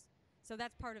books. So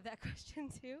that's part of that question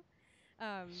too.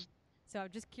 Um, so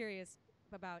I'm just curious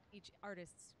about each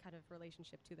artist's kind of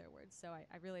relationship to their words. So I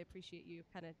really appreciate you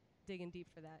kind of digging deep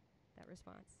for that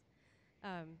response.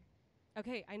 Um,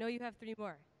 Okay, I know you have 3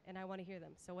 more, and I want to hear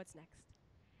them. So what's next?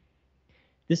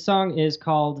 This song is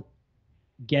called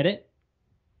Get It.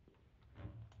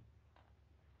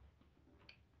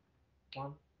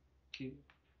 1, 2,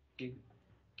 3,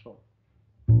 4.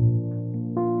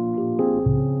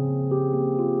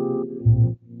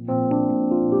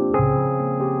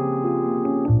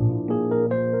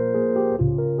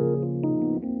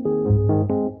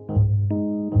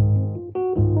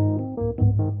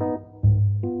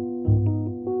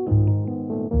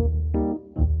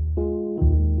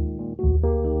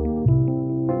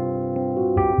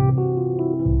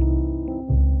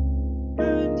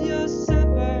 Earned your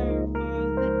supper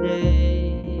for the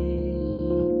day,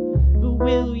 but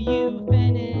will you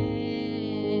finish?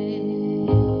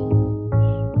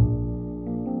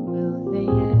 Will they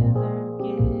ever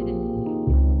get it?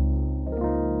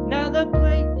 Now the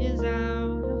plate is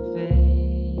out of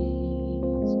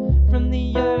phase from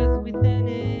the earth within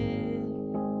it.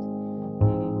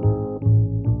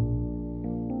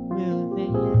 Will they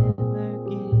ever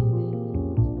get it?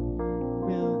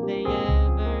 Will they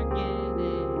ever get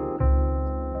it?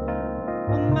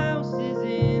 A mouse is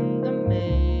in the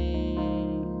maze.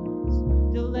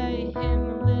 Delay him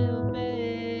a little bit.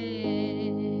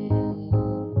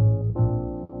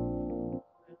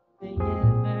 Will they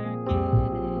ever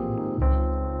get it?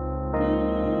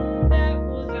 That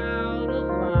was out of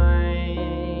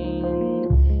line.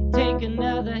 Take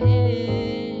another hint.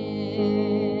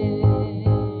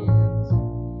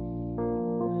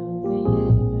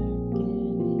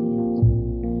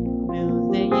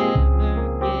 Will they ever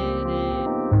get it?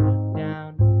 Put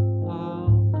down all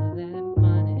of that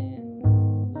money.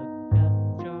 Look up,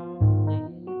 Charlie,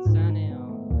 it's sunny on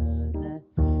the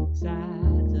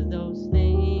sides of those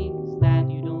things that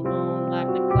you don't own,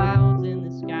 like the clouds in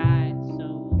the sky. So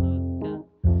look up,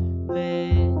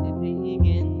 let it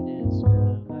begin to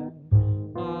discover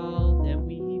all that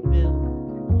we built.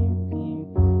 Can you hear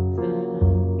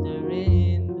thunder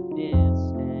in the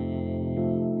distance?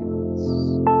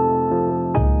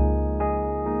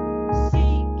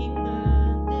 Seeking the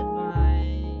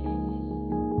divine,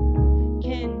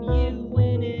 can you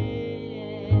win it?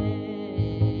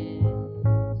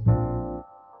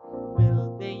 Will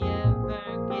they ever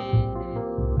get it?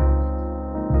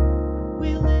 We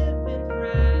live in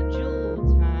fragile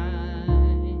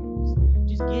times.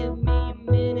 Just give me a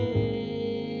minute.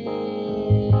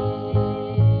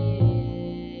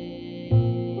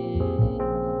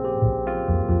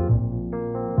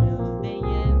 Will they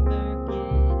ever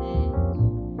get it?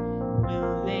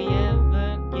 Will they ever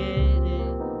get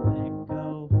it? Let go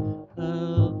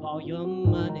of all your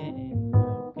money.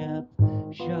 Look up,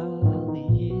 surely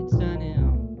it's sunny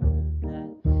on the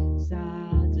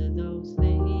sides of those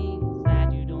things that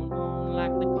you don't own,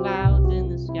 like the clouds in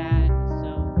the sky.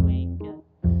 So wake up,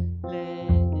 let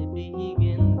it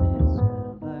begin to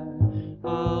discover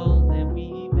all that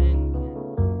we've been.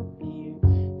 Can you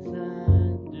hear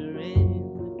thunder in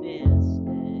the distance?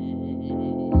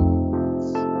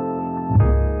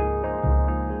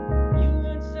 You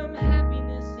want some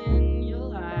happiness in your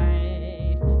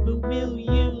life, but will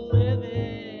you live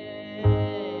it?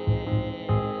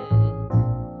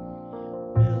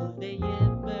 Will they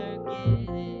ever get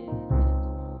it?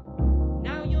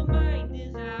 Now your mind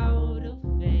is out of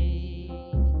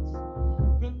phase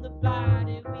from the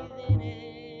body within it.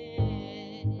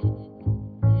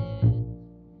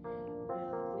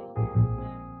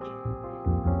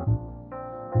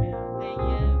 Will they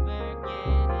ever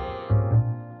get it?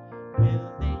 Will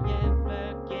they ever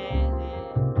get it?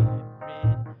 Get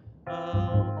rid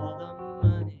of all the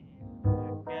money.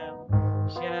 Look up,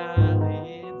 surely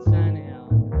it's sunny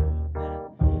on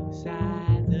the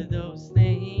sides of those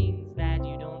things that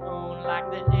you don't own, like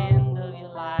the end of your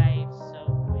life. So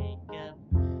wake up,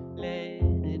 let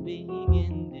it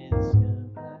begin to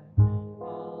discover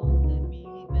all that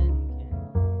we've been. Can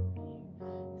you hear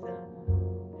thunder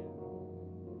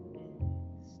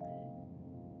distance?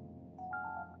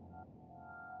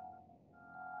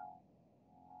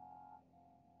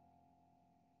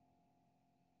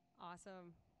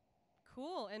 Awesome.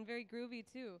 Cool and very groovy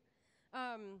too.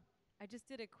 Um, I just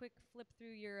did a quick flip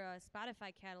through your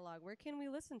Spotify catalog. Where can we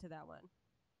listen to that one?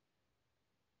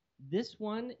 This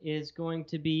one is going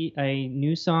to be a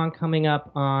new song coming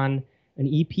up on an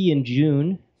EP in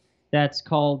June that's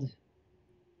called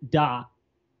Dot.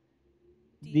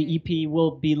 The DA? EP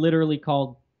will be literally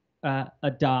called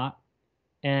a dot,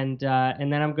 and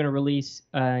then I'm going to release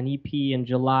an EP in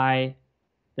July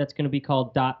that's going to be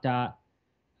called Dot Dot.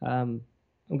 I'm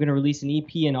going to release an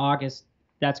EP in August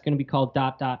that's going to be called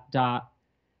Dot Dot Dot,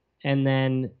 and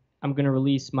then I'm going to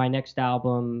release my next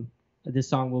album this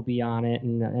song will be on it,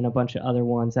 and a bunch of other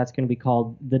ones. That's going to be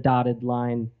called The Dotted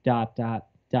Line ...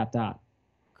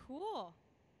 Cool.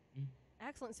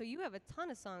 Excellent. So you have a ton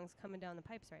of songs coming down the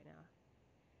pipes right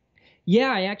now.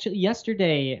 Yeah, I actually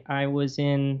yesterday I was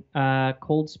in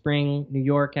Cold Spring, New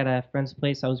York, at a friend's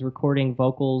place. I was recording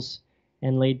vocals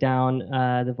and laid down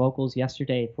the vocals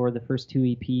yesterday for the first 2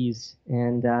 EPs,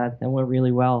 and that went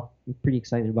really well. I'm pretty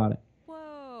excited about it.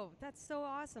 Whoa, that's so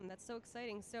awesome. That's so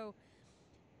exciting. So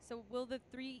will the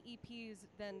 3 EPs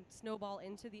then snowball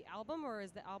into the album, or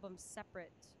is the album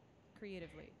separate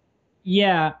creatively?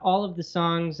 Yeah, all of the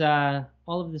songs on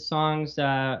the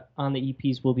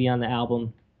EPs will be on the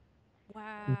album.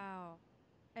 Wow.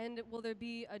 And will there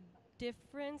be a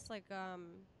difference, like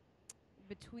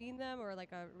between them, or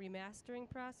like a remastering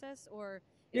process, or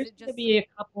is There's it going to just be a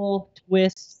couple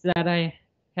twists that I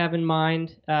have in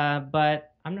mind,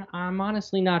 but I'm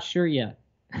honestly not sure yet.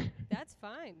 That's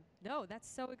fine. No, that's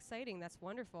so exciting. That's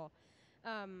wonderful.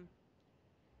 Um,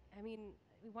 I mean,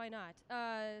 why not?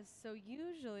 So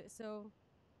usually, so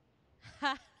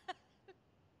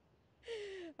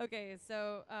okay,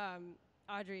 so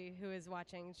Audrey, who is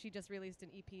watching, she just released an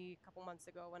EP a couple months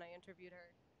ago when I interviewed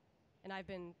her, and I've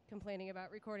been complaining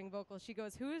about recording vocals. She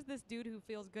goes, "Who is this dude who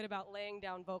feels good about laying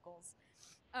down vocals?"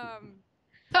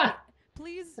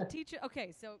 Please teach.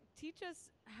 Okay, so teach us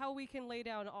how we can lay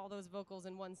down all those vocals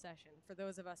in one session for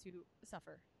those of us who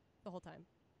suffer the whole time.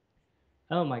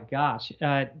 Oh my gosh.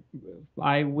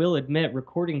 I will admit,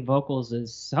 recording vocals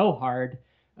is so hard.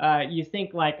 You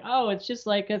think like, oh, it's just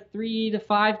like a 3 to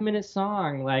 5 minute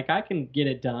song. Like I can get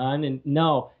it done. And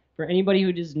no, for anybody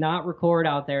who does not record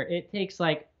out there, it takes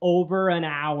like over an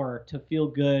hour to feel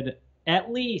good.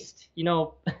 At least,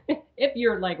 if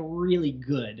you're like really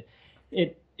good,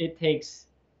 it takes,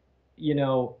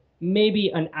 maybe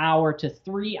an hour to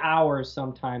 3 hours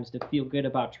sometimes to feel good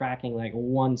about tracking like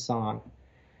one song.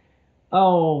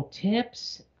 Oh,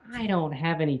 tips? I don't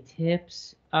have any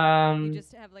tips. You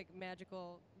just have like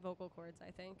magical vocal cords,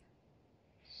 I think.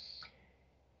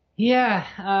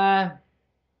 Yeah,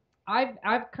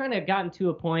 I've kind of gotten to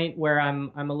a point where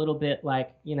I'm a little bit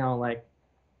like, like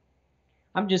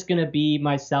I'm just gonna be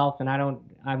myself, and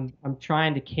I'm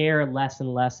trying to care less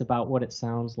and less about what it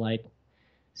sounds like.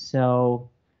 So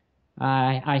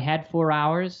I had 4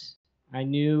 hours. I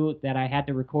knew that I had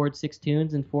to record 6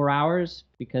 tunes in 4 hours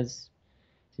because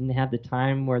I didn't have the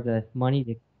time or the money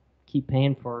to keep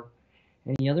paying for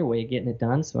any other way of getting it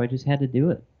done, so I just had to do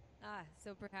it.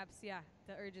 So perhaps, yeah,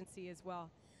 the urgency as well.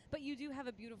 But you do have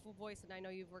a beautiful voice, and I know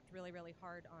you've worked really, really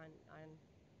hard on.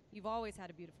 You've always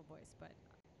had a beautiful voice, but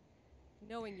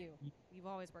knowing you, you've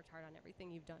always worked hard on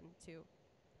everything you've done to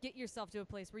get yourself to a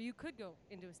place where you could go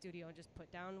into a studio and just put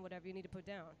down whatever you need to put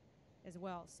down as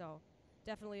well. So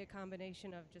definitely a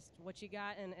combination of just what you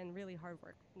got and really hard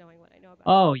work, knowing what I know about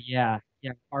Oh you. yeah,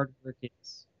 yeah. Hard work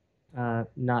is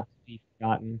not to be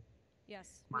forgotten.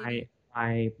 Yes, My maybe.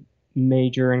 my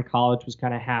major in college was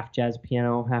kind of half jazz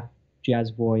piano, half jazz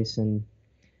voice, and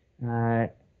uh,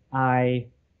 I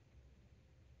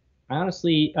I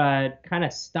honestly kind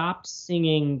of stopped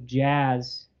singing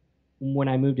jazz when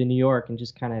I moved to New York and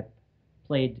just kind of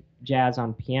played jazz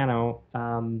on piano,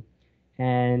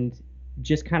 and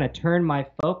just kind of turned my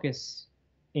focus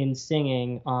in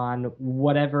singing on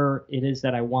whatever it is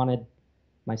that I wanted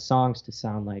my songs to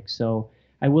sound like. So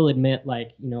I will admit,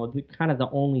 like, kind of the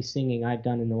only singing I've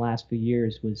done in the last few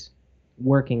years was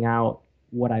working out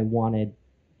what I wanted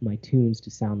my tunes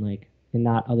to sound like and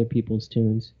not other people's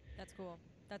tunes. That's cool.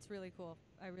 That's really cool.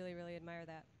 I really, really admire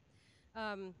that.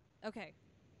 Okay.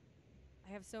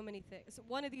 I have so many things. So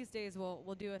one of these days,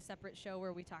 we'll do a separate show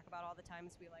where we talk about all the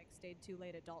times we like stayed too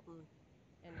late at Dalton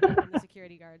and the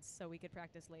security guards so we could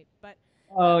practice late. But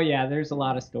Oh yeah, there's a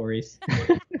lot of stories.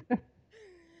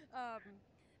 um,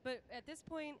 but at this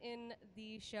point in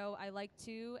the show, I like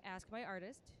to ask my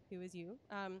artist, who is you,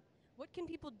 what can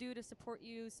people do to support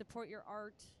you, support your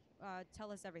art?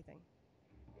 Tell us everything.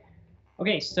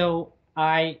 Okay, so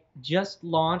I just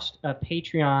launched a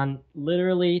Patreon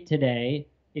literally today.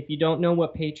 If you don't know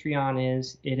what Patreon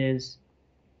is, it is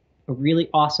a really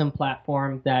awesome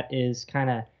platform that is kind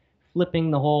of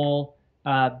flipping the whole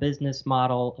business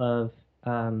model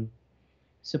of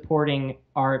supporting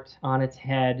art on its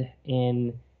head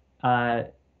in uh,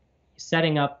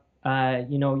 setting up,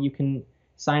 you can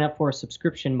sign up for a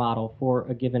subscription model for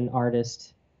a given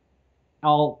artist.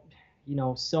 All,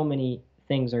 so many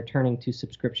things are turning to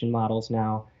subscription models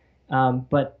now.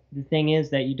 But the thing is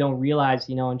that you don't realize,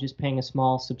 and just paying a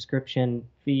small subscription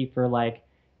fee for like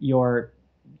your,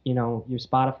 your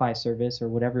Spotify service or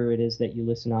whatever it is that you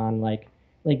listen on, like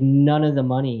none of the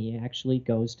money actually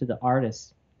goes to the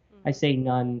artists. I Mm-hmm. say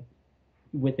none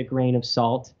with a grain of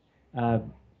salt, uh,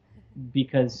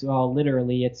 because well,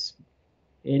 literally it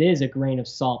is a grain of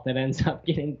salt that ends up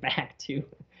getting back to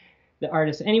the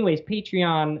artist. Anyways,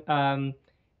 Patreon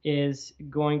is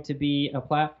going to be a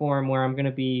platform where I'm going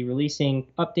to be releasing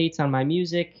updates on my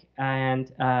music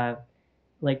and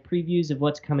like previews of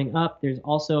what's coming up. There's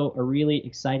also a really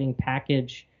exciting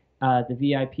package. The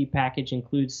VIP package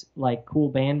includes like cool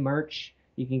band merch.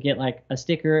 You can get like a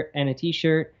sticker and a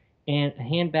T-shirt and a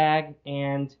handbag,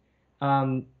 and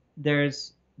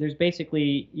there's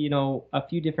basically a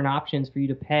few different options for you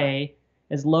to pay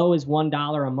as low as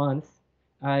 $1 a month.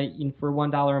 For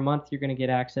 $1 a month, you're going to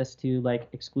get access to like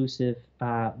exclusive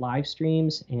live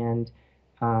streams and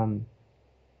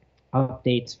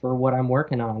updates for what I'm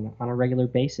working on a regular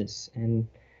basis, and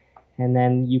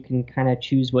then you can kind of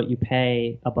choose what you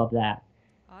pay above that.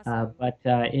 Awesome. But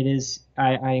it is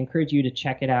I encourage you to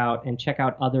check it out and check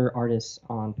out other artists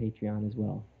on Patreon as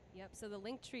well. Yep. So the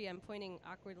link tree, I'm pointing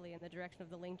awkwardly in the direction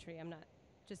of the link tree. I'm not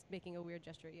just making a weird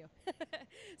gesture at you.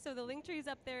 So the link tree is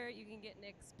up there. You can get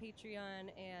Nick's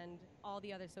Patreon and all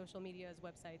the other social medias,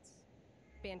 websites,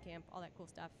 Bandcamp, all that cool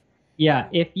stuff. Yeah,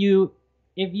 if you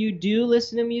do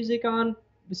listen to music on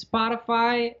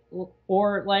Spotify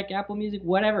or like Apple Music,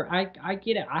 whatever, I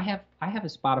get it. I have a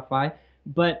Spotify,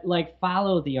 but like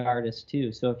follow the artist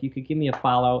too. So if you could give me a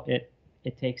follow, it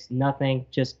takes nothing,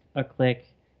 just a click.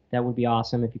 That would be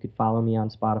awesome if you could follow me on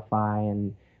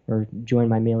Spotify or join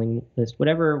my mailing list,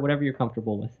 whatever you're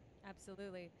comfortable with.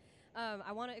 Absolutely.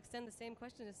 I want to extend the same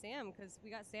question to Sam, because we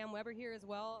got Sam Weber here as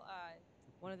well.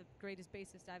 One of the greatest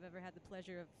bassists I've ever had the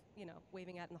pleasure of,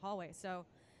 waving at in the hallway. So,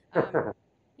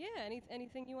 yeah,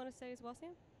 anything you want to say as well,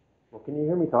 Sam? Well, can you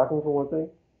hear me talking for one thing?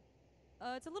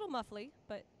 It's a little muffly,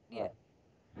 but yeah.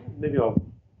 Maybe I'll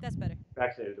That's better.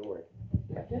 backstage it, don't worry.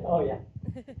 Oh, yeah.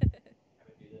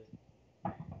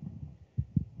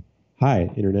 Hi,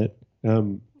 Internet.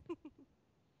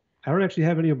 I don't actually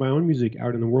have any of my own music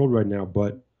out in the world right now,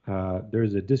 but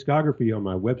there's a discography on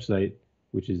my website,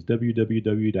 which is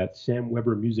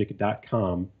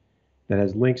www.samwebermusic.com, that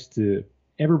has links to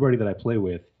everybody that I play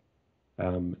with.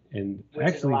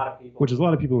 Which is a lot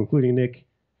of people, including Nick.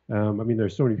 I mean,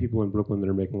 there's so many people in Brooklyn that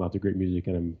are making lots of great music,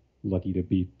 and I'm lucky to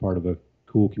be part of a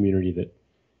cool community that,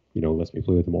 lets me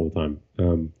play with them all the time.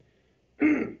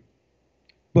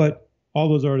 But all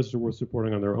those artists are worth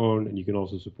supporting on their own, and you can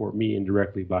also support me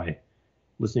indirectly by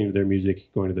listening to their music,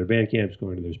 going to their Bandcamps,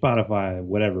 going to their Spotify,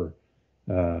 whatever.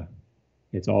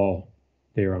 It's all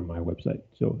there on my website.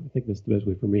 So I think that's the best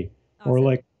way for me. Awesome. Or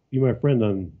like be my friend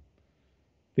on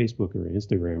Facebook or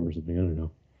Instagram or something. I don't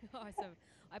know. Awesome.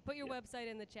 I put your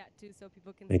website in the chat too, so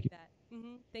people can Thank see you. that.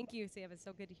 Thank you, Sam. It's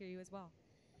so good to hear you as well.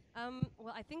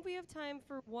 Well, I think we have time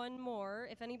for one more.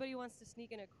 If anybody wants to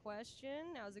sneak in a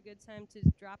question, now's a good time to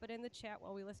drop it in the chat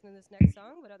while we listen to this next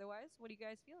song. But otherwise, what are you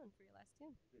guys feeling for your last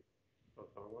tune?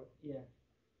 Yeah.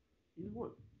 Either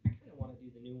one. I kind of want to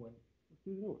do the new one. Let's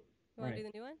do the new one. You want to do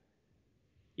the new one?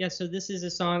 Yeah, so this is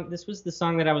a song. This was the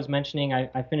song that I was mentioning.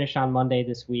 I finished on Monday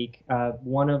this week.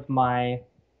 One of my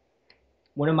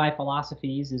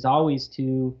philosophies is always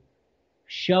to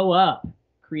show up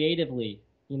creatively.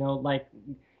 Like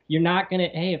you're not gonna.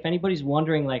 Hey, if anybody's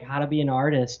wondering like how to be an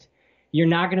artist, you're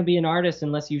not gonna be an artist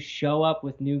unless you show up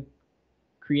with new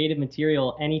creative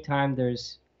material anytime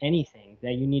there's anything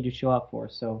that you need to show up for.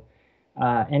 So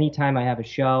anytime I have a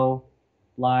show,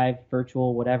 live,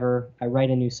 virtual, whatever, I write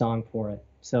a new song for it.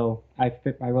 So I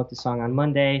wrote the song on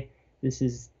Monday. This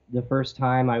is the first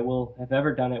time I will have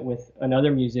ever done it with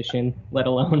another musician, let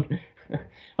alone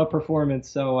a performance.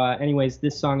 So anyways,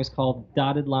 this song is called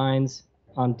Dotted Lines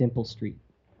on Dimple Street.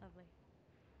 Lovely.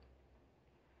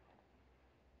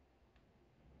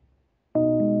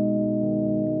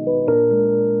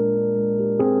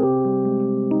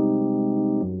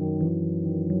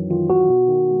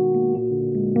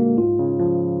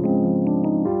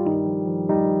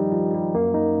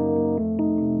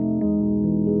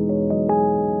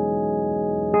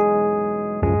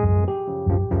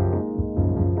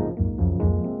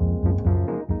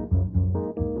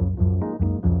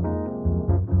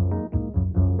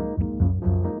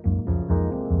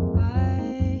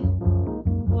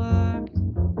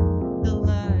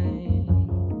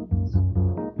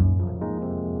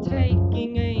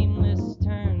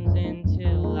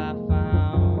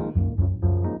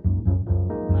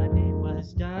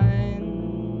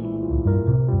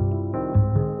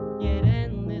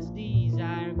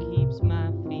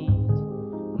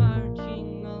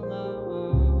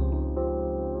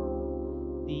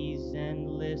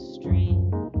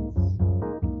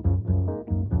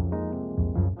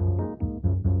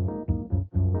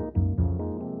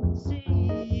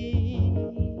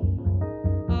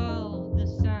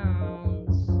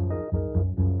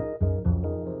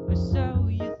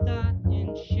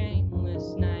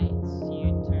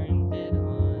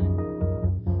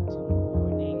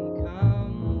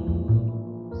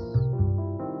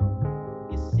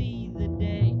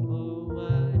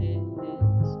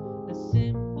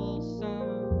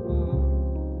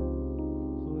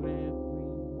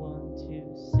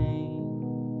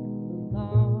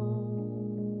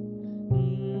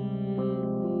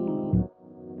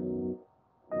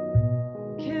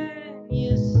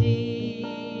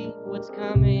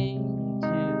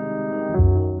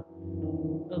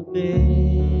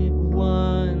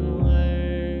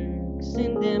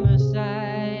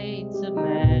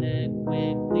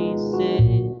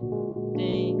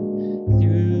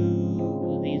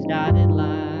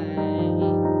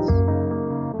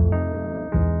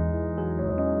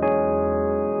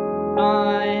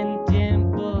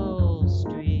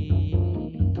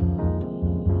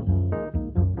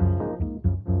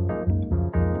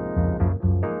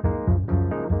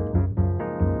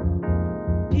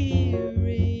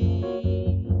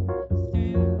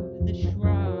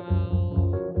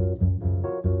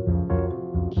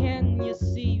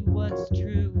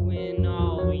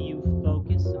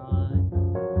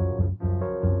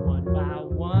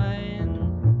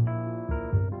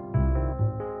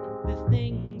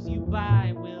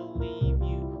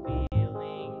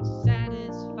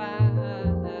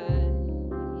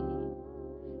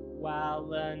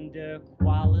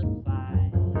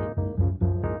 underqualified.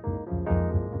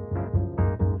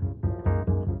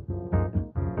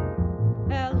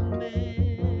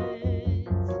 Elements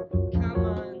come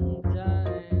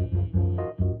undone,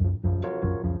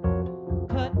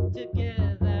 put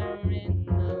together in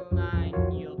the line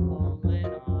you're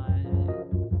pulling on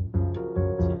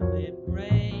till it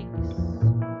breaks,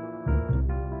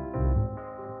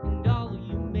 and all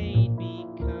you made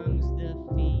becomes the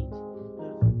feet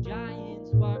of giants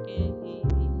walking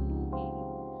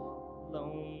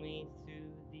lonely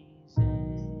through these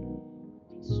empty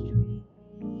streets.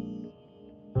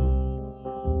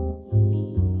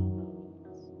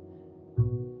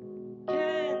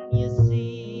 Can you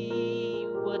see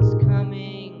what's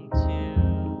coming to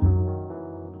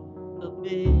a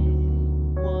big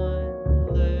one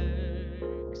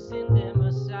lurks in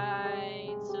them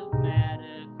sides of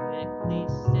matter quickly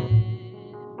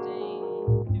sifting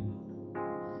through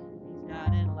these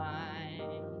dotted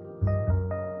lines.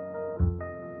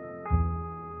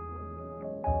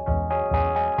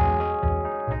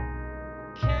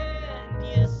 Can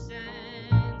you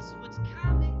sense what's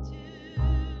coming to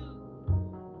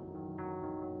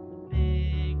the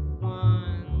big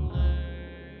one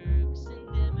lurks in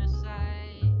dimmer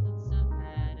sights of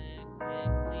matter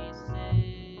quickly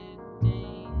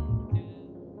sifting through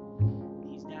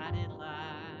these dotted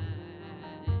lines.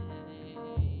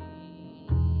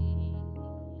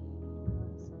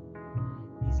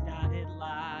 These dotted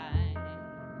lines.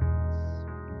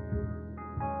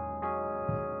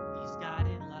 These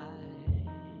dotted lines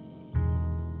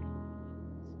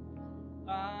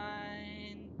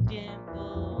on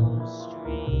dimpled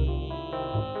streets.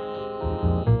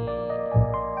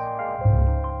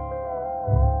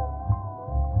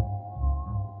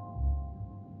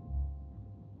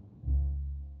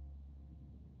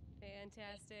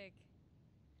 Fantastic.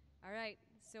 All right,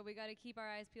 so we got to keep our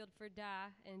eyes peeled for da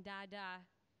and da da.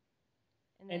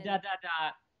 And then- da da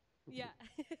da. Yeah,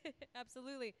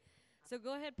 absolutely. So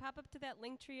go ahead, pop up to that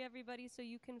link tree, everybody, so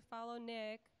you can follow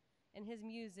Nick and his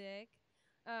music.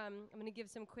 I'm going to give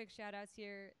some quick shout outs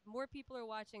here. More people are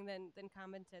watching than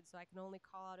commented, so I can only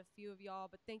call out a few of y'all.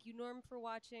 But thank you, Norm, for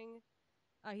watching.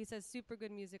 He says, super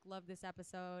good music. Love this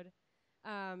episode.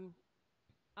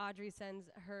 Audrey sends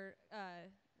her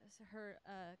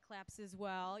claps as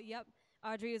well. Yep.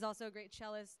 Audrey is also a great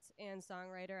cellist and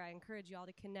songwriter. I encourage you all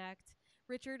to connect.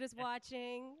 Richard is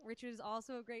watching. Richard is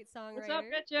also a great songwriter. What's up,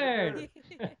 Richard?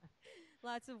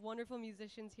 Lots of wonderful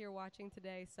musicians here watching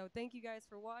today. So thank you guys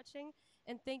for watching.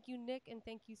 And thank you, Nick, and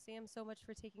thank you, Sam, so much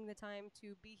for taking the time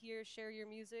to be here, share your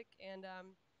music, and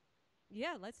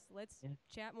yeah, let's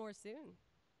chat more soon.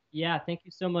 Yeah, thank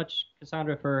you so much,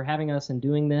 Cassandra, for having us and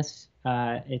doing this.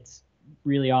 It's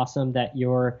really awesome that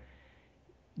you're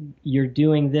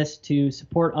doing this to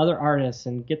support other artists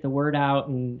and get the word out,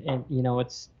 and you know,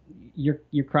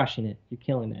 you're crushing it. You're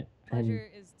killing it. Pleasure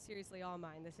is seriously all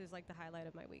mine. This is like the highlight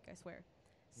of my week, I swear.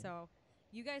 Yeah. So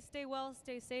you guys stay well,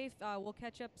 stay safe. We'll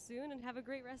catch up soon, and have a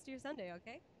great rest of your Sunday,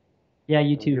 okay? Yeah,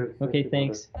 you too. Okay,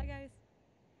 thanks. Bye, guys.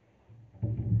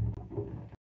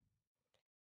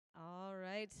 All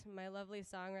right, my lovely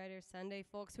songwriter Sunday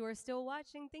folks who are still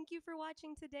watching, thank you for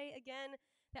watching today again.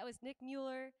 That was Nich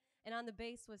Mueller, and on the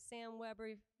bass was Sam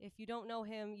Weber. If you don't know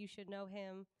him, you should know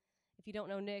him. If you don't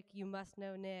know Nick, you must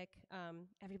know Nick.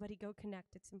 Everybody go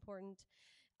connect. It's important.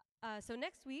 So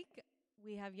next week,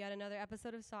 we have yet another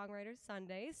episode of Songwriters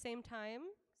Sunday. Same time,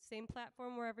 same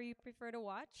platform, wherever you prefer to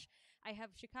watch. I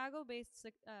have Chicago-based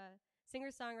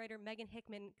singer-songwriter Megan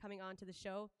Hickman coming on to the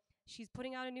show. She's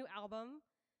putting out a new album.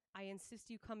 I insist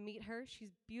you come meet her.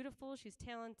 She's beautiful. She's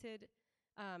talented.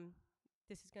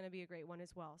 This is going to be a great one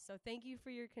as well. So thank you for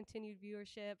your continued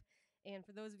viewership. And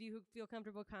for those of you who feel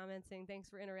comfortable commenting, thanks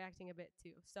for interacting a bit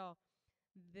too. So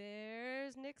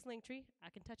there's Nick's link tree.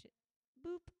 I can touch it.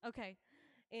 Boop. Okay.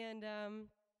 And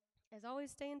as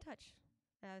always, stay in touch.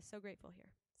 So grateful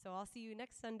here. So I'll see you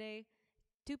next Sunday,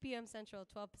 2 p.m. Central,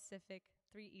 12 Pacific,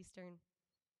 3 Eastern.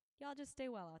 Y'all just stay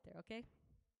well out there, okay?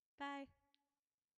 Bye.